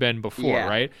ever been before,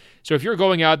 right? So if you're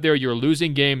going out there, you're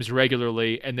losing games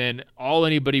regularly, and then all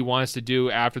anybody wants to do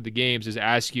after the games is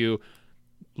ask you,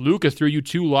 Luka threw you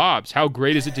 2 lobs. How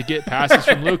great is it to get passes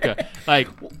from Luka? Like,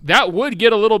 that would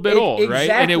get a little bit old, right?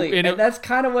 Exactly. And that's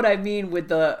kind of what I mean with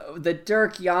the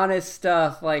Dirk Giannis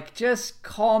stuff. Like, just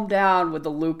calm down with the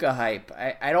Luka hype.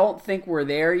 I don't think we're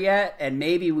there yet, and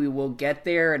maybe we will get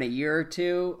there in a year or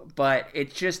two, but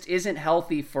it just isn't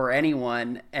healthy for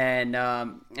anyone, and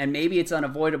maybe it's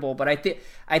unavoidable. But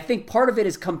I think part of it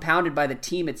is compounded by the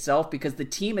team itself, because the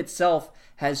team itself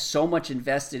has so much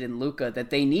invested in Luka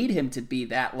that they need him to be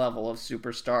that level of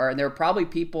superstar. And there are probably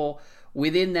people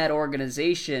within that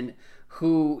organization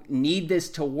who need this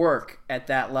to work at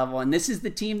that level. And this is the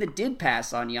team that did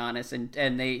pass on Giannis,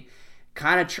 and they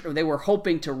kind of they were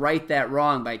hoping to right that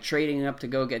wrong by trading up to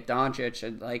go get Doncic.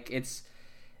 And like, it's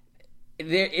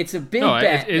a big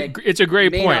bet. It's a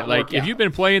great point. Like, if out. you've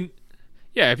been playing.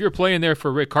 Yeah, if you're playing there for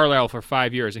Rick Carlisle for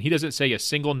 5 years and he doesn't say a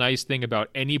single nice thing about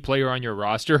any player on your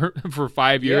roster for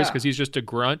 5 years because he's just a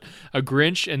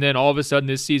Grinch, and then all of a sudden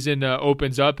this season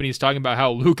opens up and he's talking about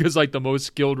how Luka's like the most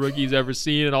skilled rookie he's ever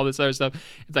seen and all this other stuff,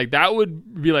 it's like, that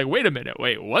would be like, wait a minute,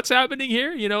 what's happening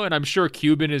here? And I'm sure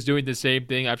Cuban is doing the same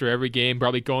thing after every game,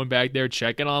 probably going back there,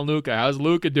 checking on Luka. How's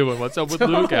Luka doing? What's up with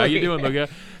Luka? How you doing, Luka?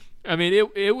 I mean,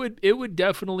 it would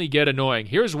definitely get annoying.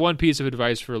 Here's one piece of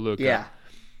advice for Luka. Yeah.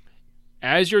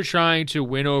 As you're trying to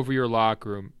win over your locker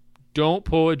room, don't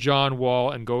pull a John Wall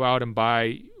and go out and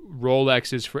buy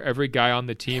Rolexes for every guy on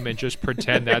the team and just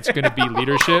pretend that's going to be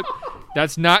leadership.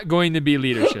 That's not going to be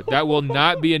leadership. That will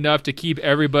not be enough to keep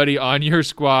everybody on your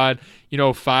squad,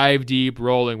 5 deep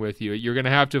rolling with you. You're going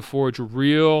to have to forge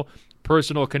real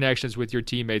personal connections with your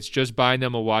teammates. Just buying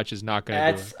them a watch is not going to do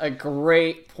it. That's a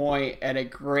great point and a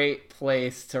great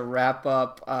place to wrap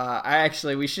up.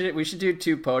 We should do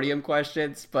 2 podium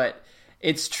questions, but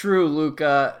it's true,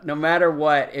 Luka. No matter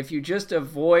what, if you just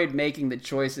avoid making the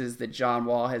choices that John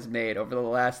Wall has made over the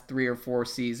last 3 or 4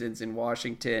 seasons in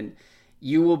Washington,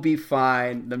 you will be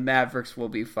fine. The Mavericks will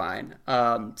be fine.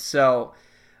 So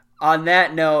on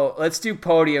that note, let's do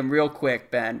podium real quick,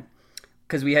 Ben,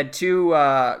 because we had 2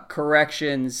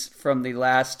 corrections from the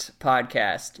last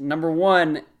podcast. Number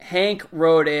 1, Hank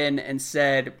wrote in and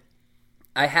said,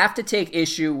 I have to take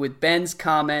issue with Ben's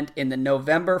comment in the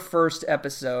November 1st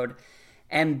episode.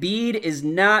 Embiid is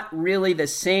not really the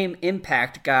same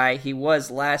impact guy he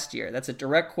was last year. That's a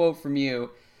direct quote from you.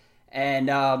 And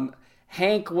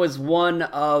Hank was one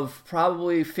of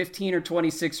probably 15 or 20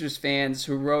 Sixers fans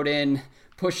who wrote in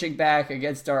pushing back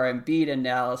against our Embiid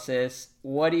analysis.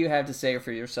 What do you have to say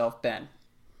for yourself, Ben?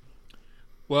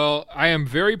 Well, I am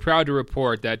very proud to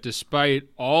report that despite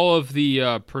all of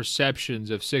the perceptions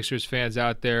of Sixers fans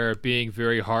out there being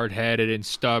very hard-headed and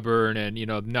stubborn and,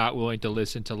 not willing to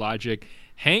listen to logic,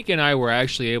 Hank and I were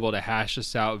actually able to hash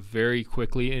this out very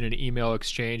quickly in an email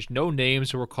exchange. No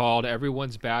names were called.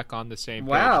 Everyone's back on the same page.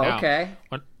 Wow, now, okay.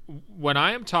 When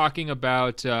I am talking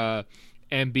about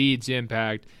Embiid's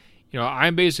impact, I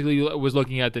basically was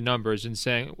looking at the numbers and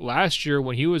saying last year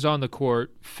when he was on the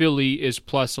court, Philly is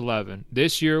plus 11.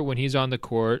 This year when he's on the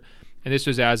court, and this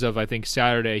was as of, I think,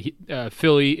 Saturday,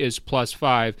 Philly is plus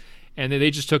 5. And they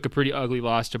just took a pretty ugly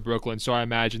loss to Brooklyn, so I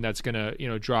imagine that's going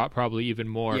to drop probably even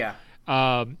more. Yeah.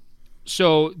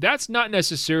 So that's not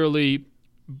necessarily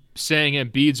saying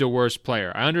Embiid's a worse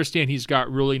player. I understand he's got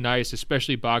really nice,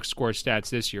 especially box score stats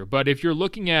this year. But if you're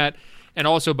looking at, and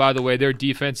also, by the way, their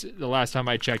defense, the last time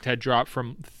I checked, had dropped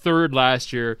from 3rd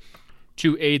last year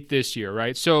to 8th this year,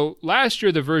 right? So last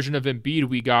year, the version of Embiid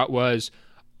we got was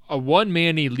a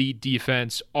one-man elite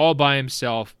defense all by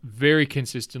himself very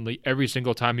consistently every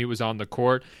single time he was on the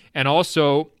court, and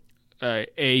also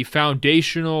a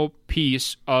foundational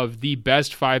piece of the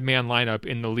best five-man lineup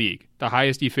in the league, the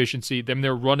highest efficiency. Then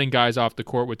they're running guys off the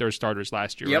court with their starters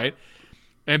last year, right?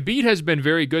 Embiid has been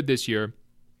very good this year.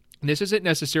 This isn't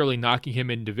necessarily knocking him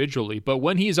individually, but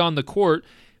when he's on the court,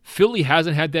 Philly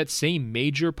hasn't had that same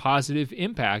major positive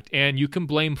impact. And you can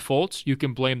blame Fultz. You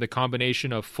can blame the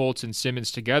combination of Fultz and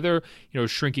Simmons together,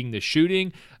 shrinking the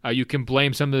shooting. You can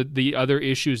blame some of the other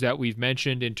issues that we've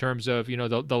mentioned in terms of,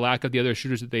 the lack of the other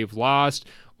shooters that they've lost,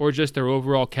 or just their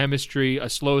overall chemistry, a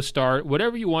slow start,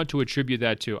 whatever you want to attribute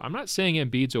that to. I'm not saying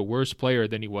Embiid's a worse player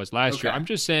than he was last year. I'm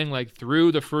just saying,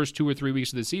 through the first 2 or 3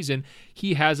 weeks of the season,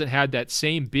 he hasn't had that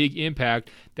same big impact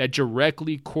that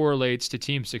directly correlates to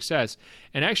team success.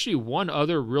 And actually, one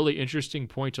other really interesting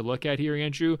point to look at here,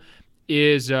 Andrew,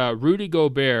 is Rudy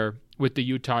Gobert with the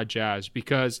Utah Jazz,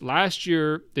 because last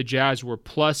year the Jazz were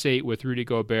 +8 with Rudy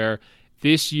Gobert.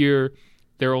 This year,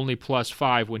 they're only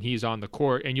 +5 when he's on the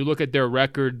court. And you look at their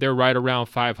record, they're right around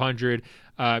 500.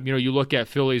 You look at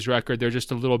Philly's record, they're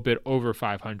just a little bit over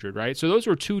 500, right? So those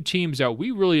were two teams that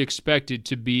we really expected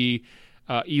to be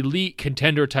elite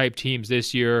contender-type teams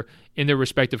this year in their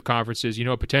respective conferences,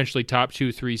 potentially top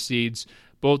 2-3 seeds,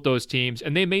 both those teams.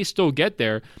 And they may still get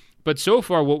there. But so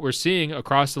far, what we're seeing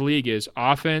across the league is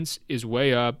offense is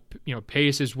way up,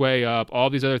 pace is way up,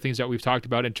 all these other things that we've talked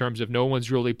about in terms of no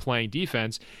one's really playing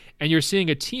defense. And you're seeing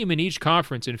a team in each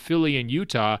conference in Philly and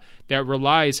Utah that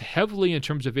relies heavily in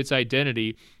terms of its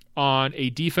identity on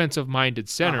a defensive-minded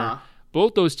center.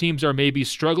 Both those teams are maybe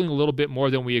struggling a little bit more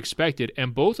than we expected,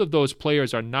 and both of those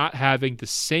players are not having the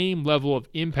same level of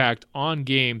impact on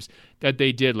games that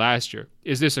they did last year.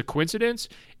 Is this a coincidence?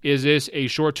 Is this a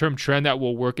short-term trend that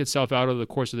will work itself out over the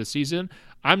course of the season?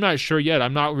 I'm not sure yet.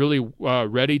 I'm not really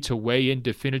ready to weigh in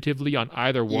definitively on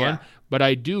either one, but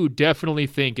I do definitely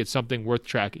think it's something worth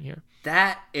tracking here.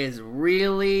 That is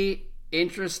really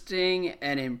interesting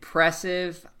and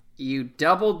impressive. You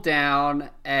doubled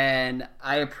down, and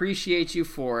I appreciate you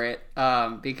for it,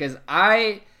 because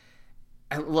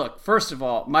look, first of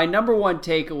all, my number one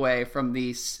takeaway from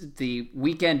the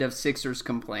weekend of Sixers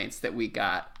complaints that we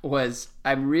got was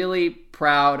I'm really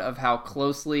proud of how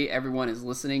closely everyone is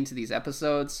listening to these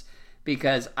episodes,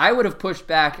 because I would have pushed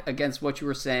back against what you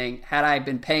were saying had I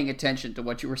been paying attention to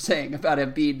what you were saying about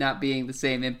Embiid not being the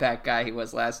same impact guy he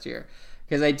was last year,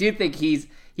 because I do think he's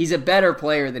a better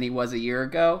player than he was a year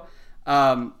ago.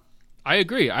 I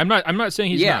agree. I'm not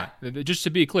saying he's not. Just to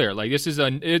be clear,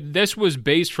 this was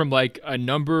based from a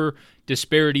number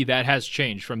disparity that has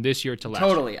changed from this year to last year.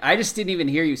 Totally. I just didn't even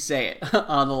hear you say it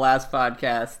on the last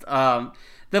podcast.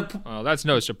 Well, that's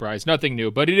no surprise. Nothing new.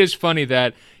 But it is funny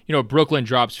that, Brooklyn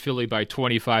drops Philly by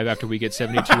 25 after we get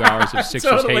 72 hours of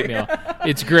Sixers hate mail.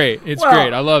 It's great. It's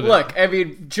great. I love it. Look,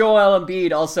 Joel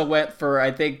Embiid also went for,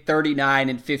 I think, 39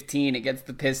 and 15 against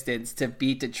the Pistons to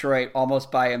beat Detroit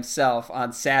almost by himself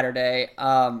on Saturday.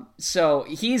 So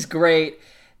he's great.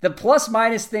 The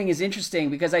plus-minus thing is interesting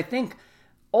because I think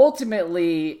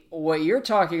ultimately, what you're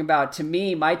talking about, to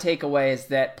me, my takeaway is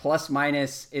that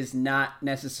plus-minus is not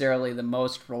necessarily the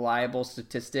most reliable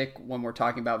statistic when we're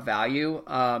talking about value.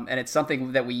 And it's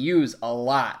something that we use a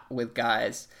lot with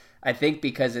guys, I think,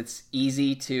 because it's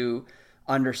easy to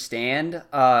understand.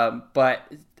 But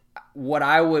what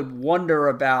I would wonder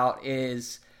about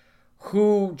is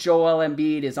who Joel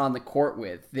Embiid is on the court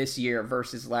with this year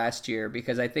versus last year,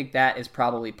 because I think that is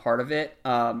probably part of it.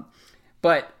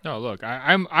 But no, look,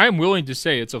 I'm willing to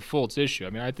say it's a Fultz issue.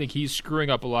 I think he's screwing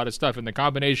up a lot of stuff, and the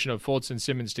combination of Fultz and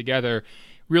Simmons together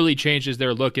really changes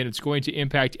their look, and it's going to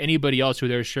impact anybody else who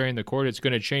they're sharing the court. It's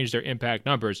going to change their impact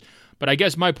numbers. But I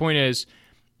guess my point is,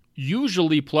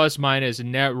 usually plus-minus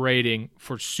net rating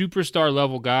for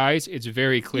superstar-level guys, it's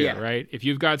very clear, right? If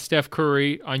you've got Steph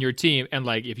Curry on your team, and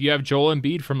if you have Joel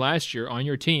Embiid from last year on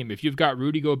your team, if you've got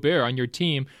Rudy Gobert on your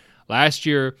team last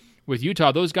year with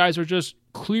Utah, those guys are just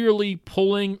clearly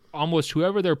pulling almost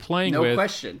whoever they're playing with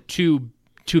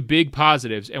to big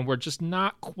positives, and we're just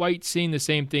not quite seeing the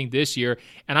same thing this year.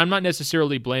 And I'm not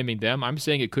necessarily blaming them. I'm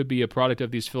saying it could be a product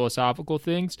of these philosophical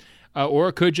things, or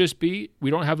it could just be we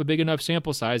don't have a big enough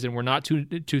sample size, and we're not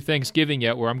to Thanksgiving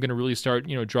yet where I'm going to really start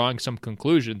drawing some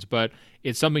conclusions. But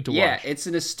it's something to watch. Yeah, it's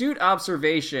an astute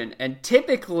observation, and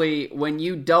typically when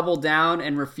you double down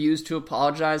and refuse to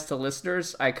apologize to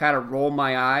listeners, I kind of roll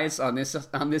my eyes on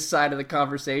this side of the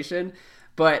conversation.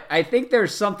 But I think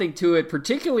there's something to it,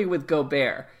 particularly with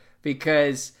Gobert,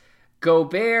 because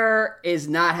Gobert is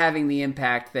not having the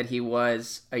impact that he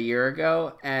was a year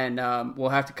ago, and we'll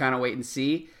have to kind of wait and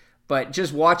see. But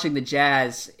just watching the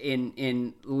Jazz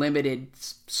in limited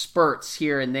spurts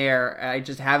here and there, I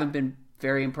just haven't been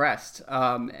very impressed.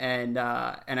 And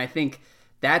I think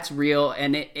that's real,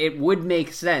 and it would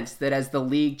make sense that as the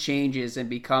league changes and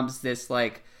becomes this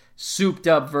like souped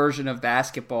up version of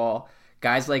basketball,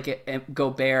 guys like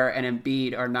Gobert and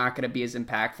Embiid are not going to be as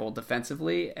impactful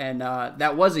defensively, and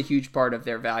that was a huge part of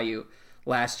their value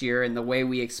last year and the way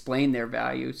we explain their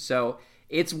value. So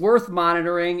it's worth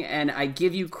monitoring, and I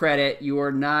give you credit. You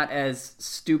are not as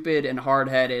stupid and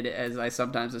hard-headed as I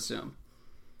sometimes assume.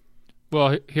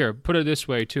 Well, here, put it this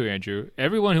way too, Andrew.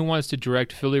 Everyone who wants to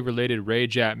direct Philly-related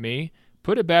rage at me,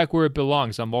 put it back where it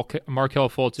belongs, on Markelle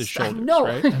Fultz's shoulders. No,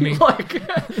 right? I mean,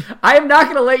 I am not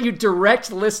going to let you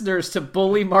direct listeners to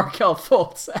bully Markelle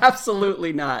Fultz.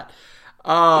 Absolutely not.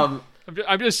 I'm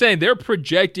just saying, they're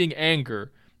projecting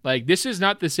anger. Like, this is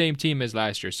not the same team as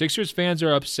last year. Sixers fans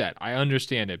are upset. I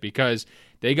understand it because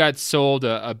they got sold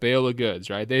a bale of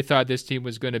goods, right? They thought this team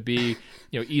was going to be,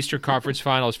 Eastern Conference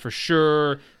Finals for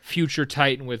sure, future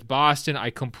Titan with Boston.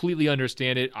 I completely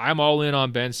understand it. I'm all in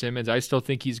on Ben Simmons. I still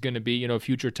think he's going to be,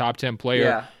 future top 10 player.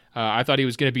 Yeah. I thought he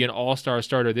was going to be an all-star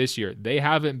starter this year. They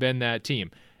haven't been that team.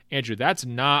 Andrew, that's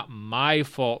not my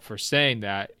fault for saying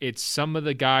that. It's some of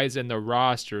the guys in the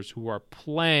rosters who are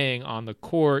playing on the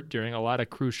court during a lot of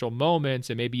crucial moments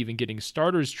and maybe even getting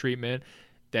starters treatment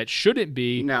that shouldn't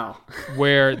be. No.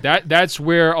 where that's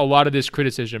where a lot of this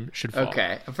criticism should fall.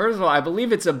 Okay. First of all, I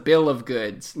believe it's a bill of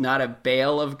goods, not a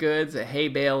bale of goods, a hay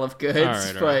bale of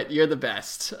goods, all right. You're the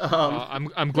best.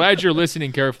 I'm glad you're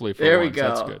listening carefully for there once. We go.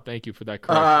 That's good. Thank you for that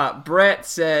correction. Brett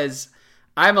says,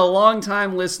 I'm a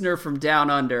longtime listener from Down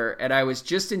Under, and I was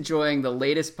just enjoying the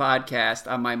latest podcast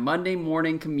on my Monday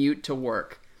morning commute to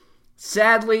work.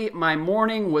 Sadly, my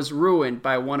morning was ruined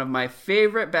by one of my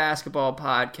favorite basketball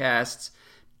podcasts,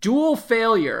 Dual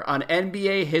Failure on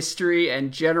NBA history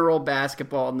and general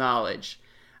basketball knowledge.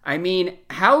 I mean,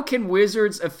 how can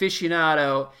Wizards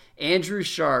aficionado Andrew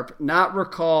Sharp not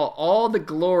recall all the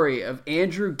glory of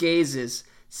Andrew Gaze's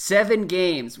 7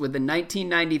 games with the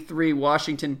 1993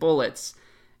 Washington Bullets?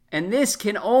 And this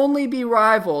can only be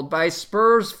rivaled by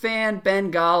Spurs fan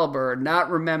Ben Golliver not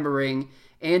remembering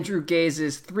Andrew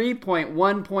Gaze's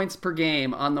 3.1 points per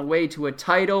game on the way to a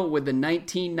title with the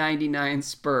 1999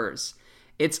 Spurs.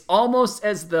 It's almost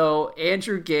as though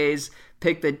Andrew Gaze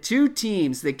picked the 2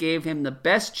 teams that gave him the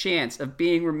best chance of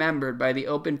being remembered by the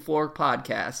Open Floor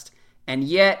podcast, and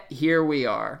yet here we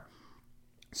are.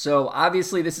 So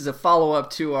obviously this is a follow-up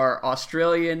to our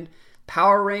Australian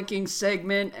power ranking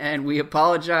segment, and we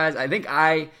apologize. I think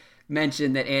I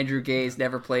mentioned that Andrew Gaze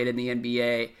never played in the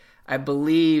NBA. I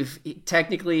believe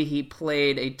technically he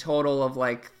played a total of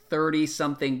like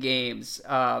 30-something games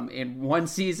in one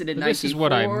season in 94. This is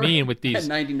what I mean with these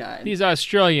 99. These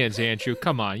Australians, Andrew.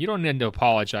 Come on, you don't need to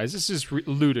apologize. This is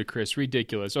ludicrous,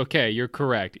 ridiculous. Okay, you're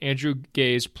correct. Andrew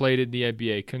Gaze played in the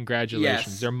NBA. Congratulations.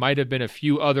 Yes. There might have been a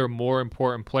few other more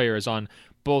important players on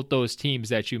both those teams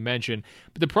that you mentioned.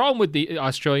 But the problem with the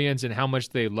Australians and how much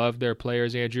they love their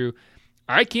players, Andrew,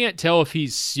 I can't tell if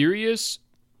he's serious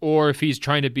or if he's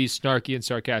trying to be snarky and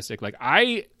sarcastic. Like,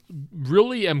 I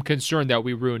really am concerned that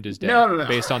we ruined his day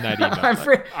based on that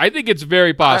email. I think it's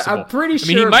very possible. I'm pretty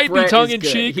sure he might Brett be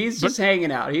tongue-in-cheek. He's just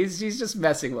hanging out. He's just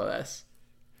messing with us.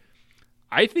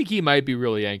 I think he might be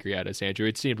really angry at us, Andrew.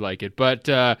 It seemed like it. But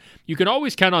you can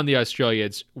always count on the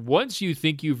Australians. Once you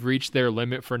think you've reached their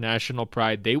limit for national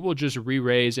pride, they will just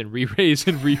re-raise and re-raise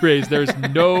and re-raise. There's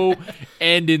no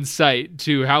end in sight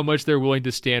to how much they're willing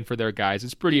to stand for their guys.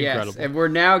 It's pretty incredible. And we're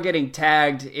now getting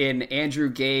tagged in Andrew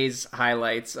Gaze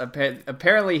highlights.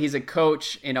 Apparently he's a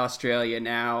coach in Australia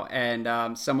now,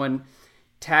 and someone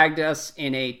tagged us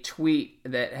in a tweet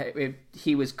that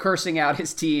he was cursing out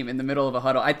his team in the middle of a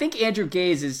huddle. I think Andrew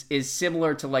Gaze is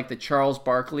similar to like the Charles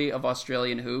Barkley of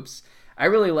Australian hoops. I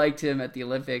really liked him at the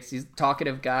Olympics. He's a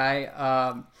talkative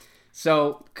guy.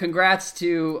 So congrats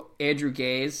to Andrew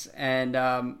Gaze. And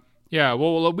yeah,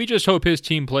 well, we just hope his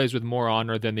team plays with more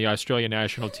honor than the Australian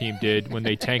national team did when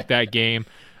they tanked that game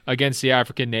against the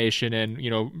African nation. And,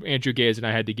 Andrew Gaze and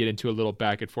I had to get into a little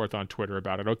back and forth on Twitter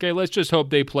about it. Okay, let's just hope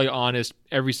they play honest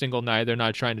every single night. They're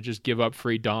not trying to just give up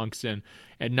free dunks and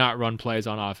not run plays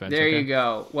on offense. There you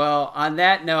go. Well, on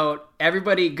that note,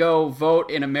 everybody go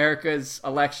vote in America's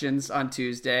elections on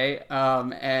Tuesday.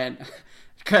 And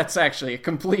that's actually a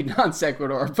complete non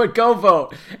sequitur, but go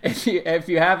vote if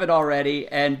you haven't already.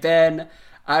 And Ben,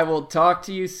 I will talk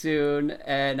to you soon,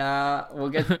 and we'll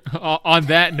get... On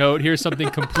that note, here's something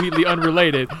completely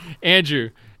unrelated. Andrew,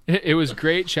 It was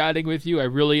great chatting with you. I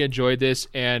really enjoyed this.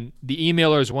 And the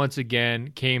emailers, once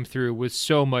again, came through with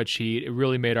so much heat. It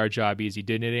really made our job easy,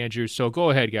 didn't it, Andrew? So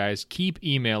go ahead, guys. Keep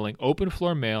emailing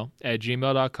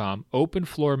openfloormail@gmail.com,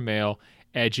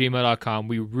 openfloormail@gmail.com.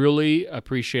 We really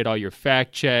appreciate all your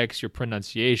fact checks, your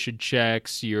pronunciation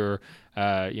checks, your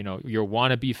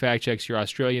wannabe fact checks, your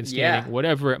Australian standing,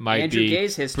 whatever it might Andrew be.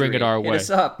 Gay's history. Bring it our way. Hit us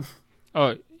up.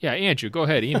 Oh, yeah, Andrew, go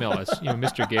ahead. Email us,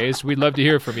 Mr. Gaze. We'd love to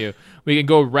hear from you. We can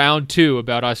go round 2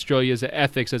 about Australia's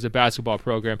ethics as a basketball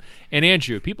program. And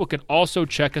Andrew, people can also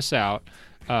check us out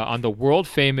on the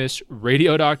world-famous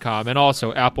radio.com and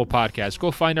also Apple Podcasts. Go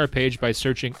find our page by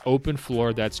searching Open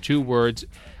Floor. That's 2 words.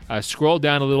 Scroll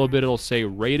down a little bit. It'll say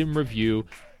rate and review.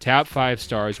 Tap 5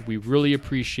 stars. We really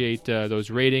appreciate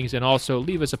those ratings. And also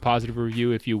leave us a positive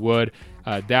review if you would.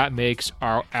 That makes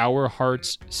our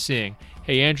hearts sing.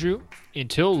 Hey, Andrew,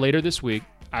 until later this week,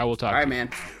 I will talk to you. All right,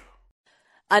 man.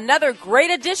 Another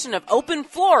great edition of Open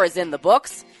Floor is in the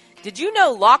books. Did you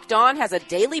know Locked On has a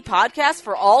daily podcast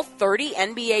for all 30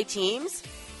 NBA teams?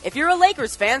 If you're a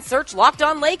Lakers fan, search Locked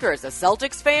On Lakers. A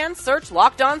Celtics fan, search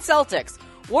Locked On Celtics.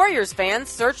 Warriors fans,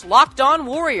 search Locked On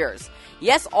Warriors.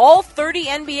 Yes, all 30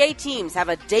 NBA teams have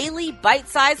a daily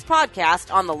bite-sized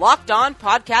podcast on the Locked On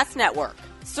Podcast Network.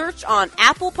 Search on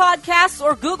Apple Podcasts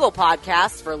or Google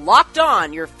Podcasts for Locked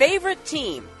On, your favorite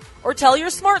team. Or tell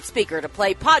your smart speaker to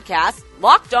play podcast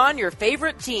Locked On, your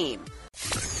favorite team.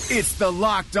 It's the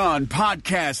Locked On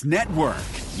Podcast Network,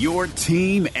 your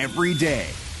team every day.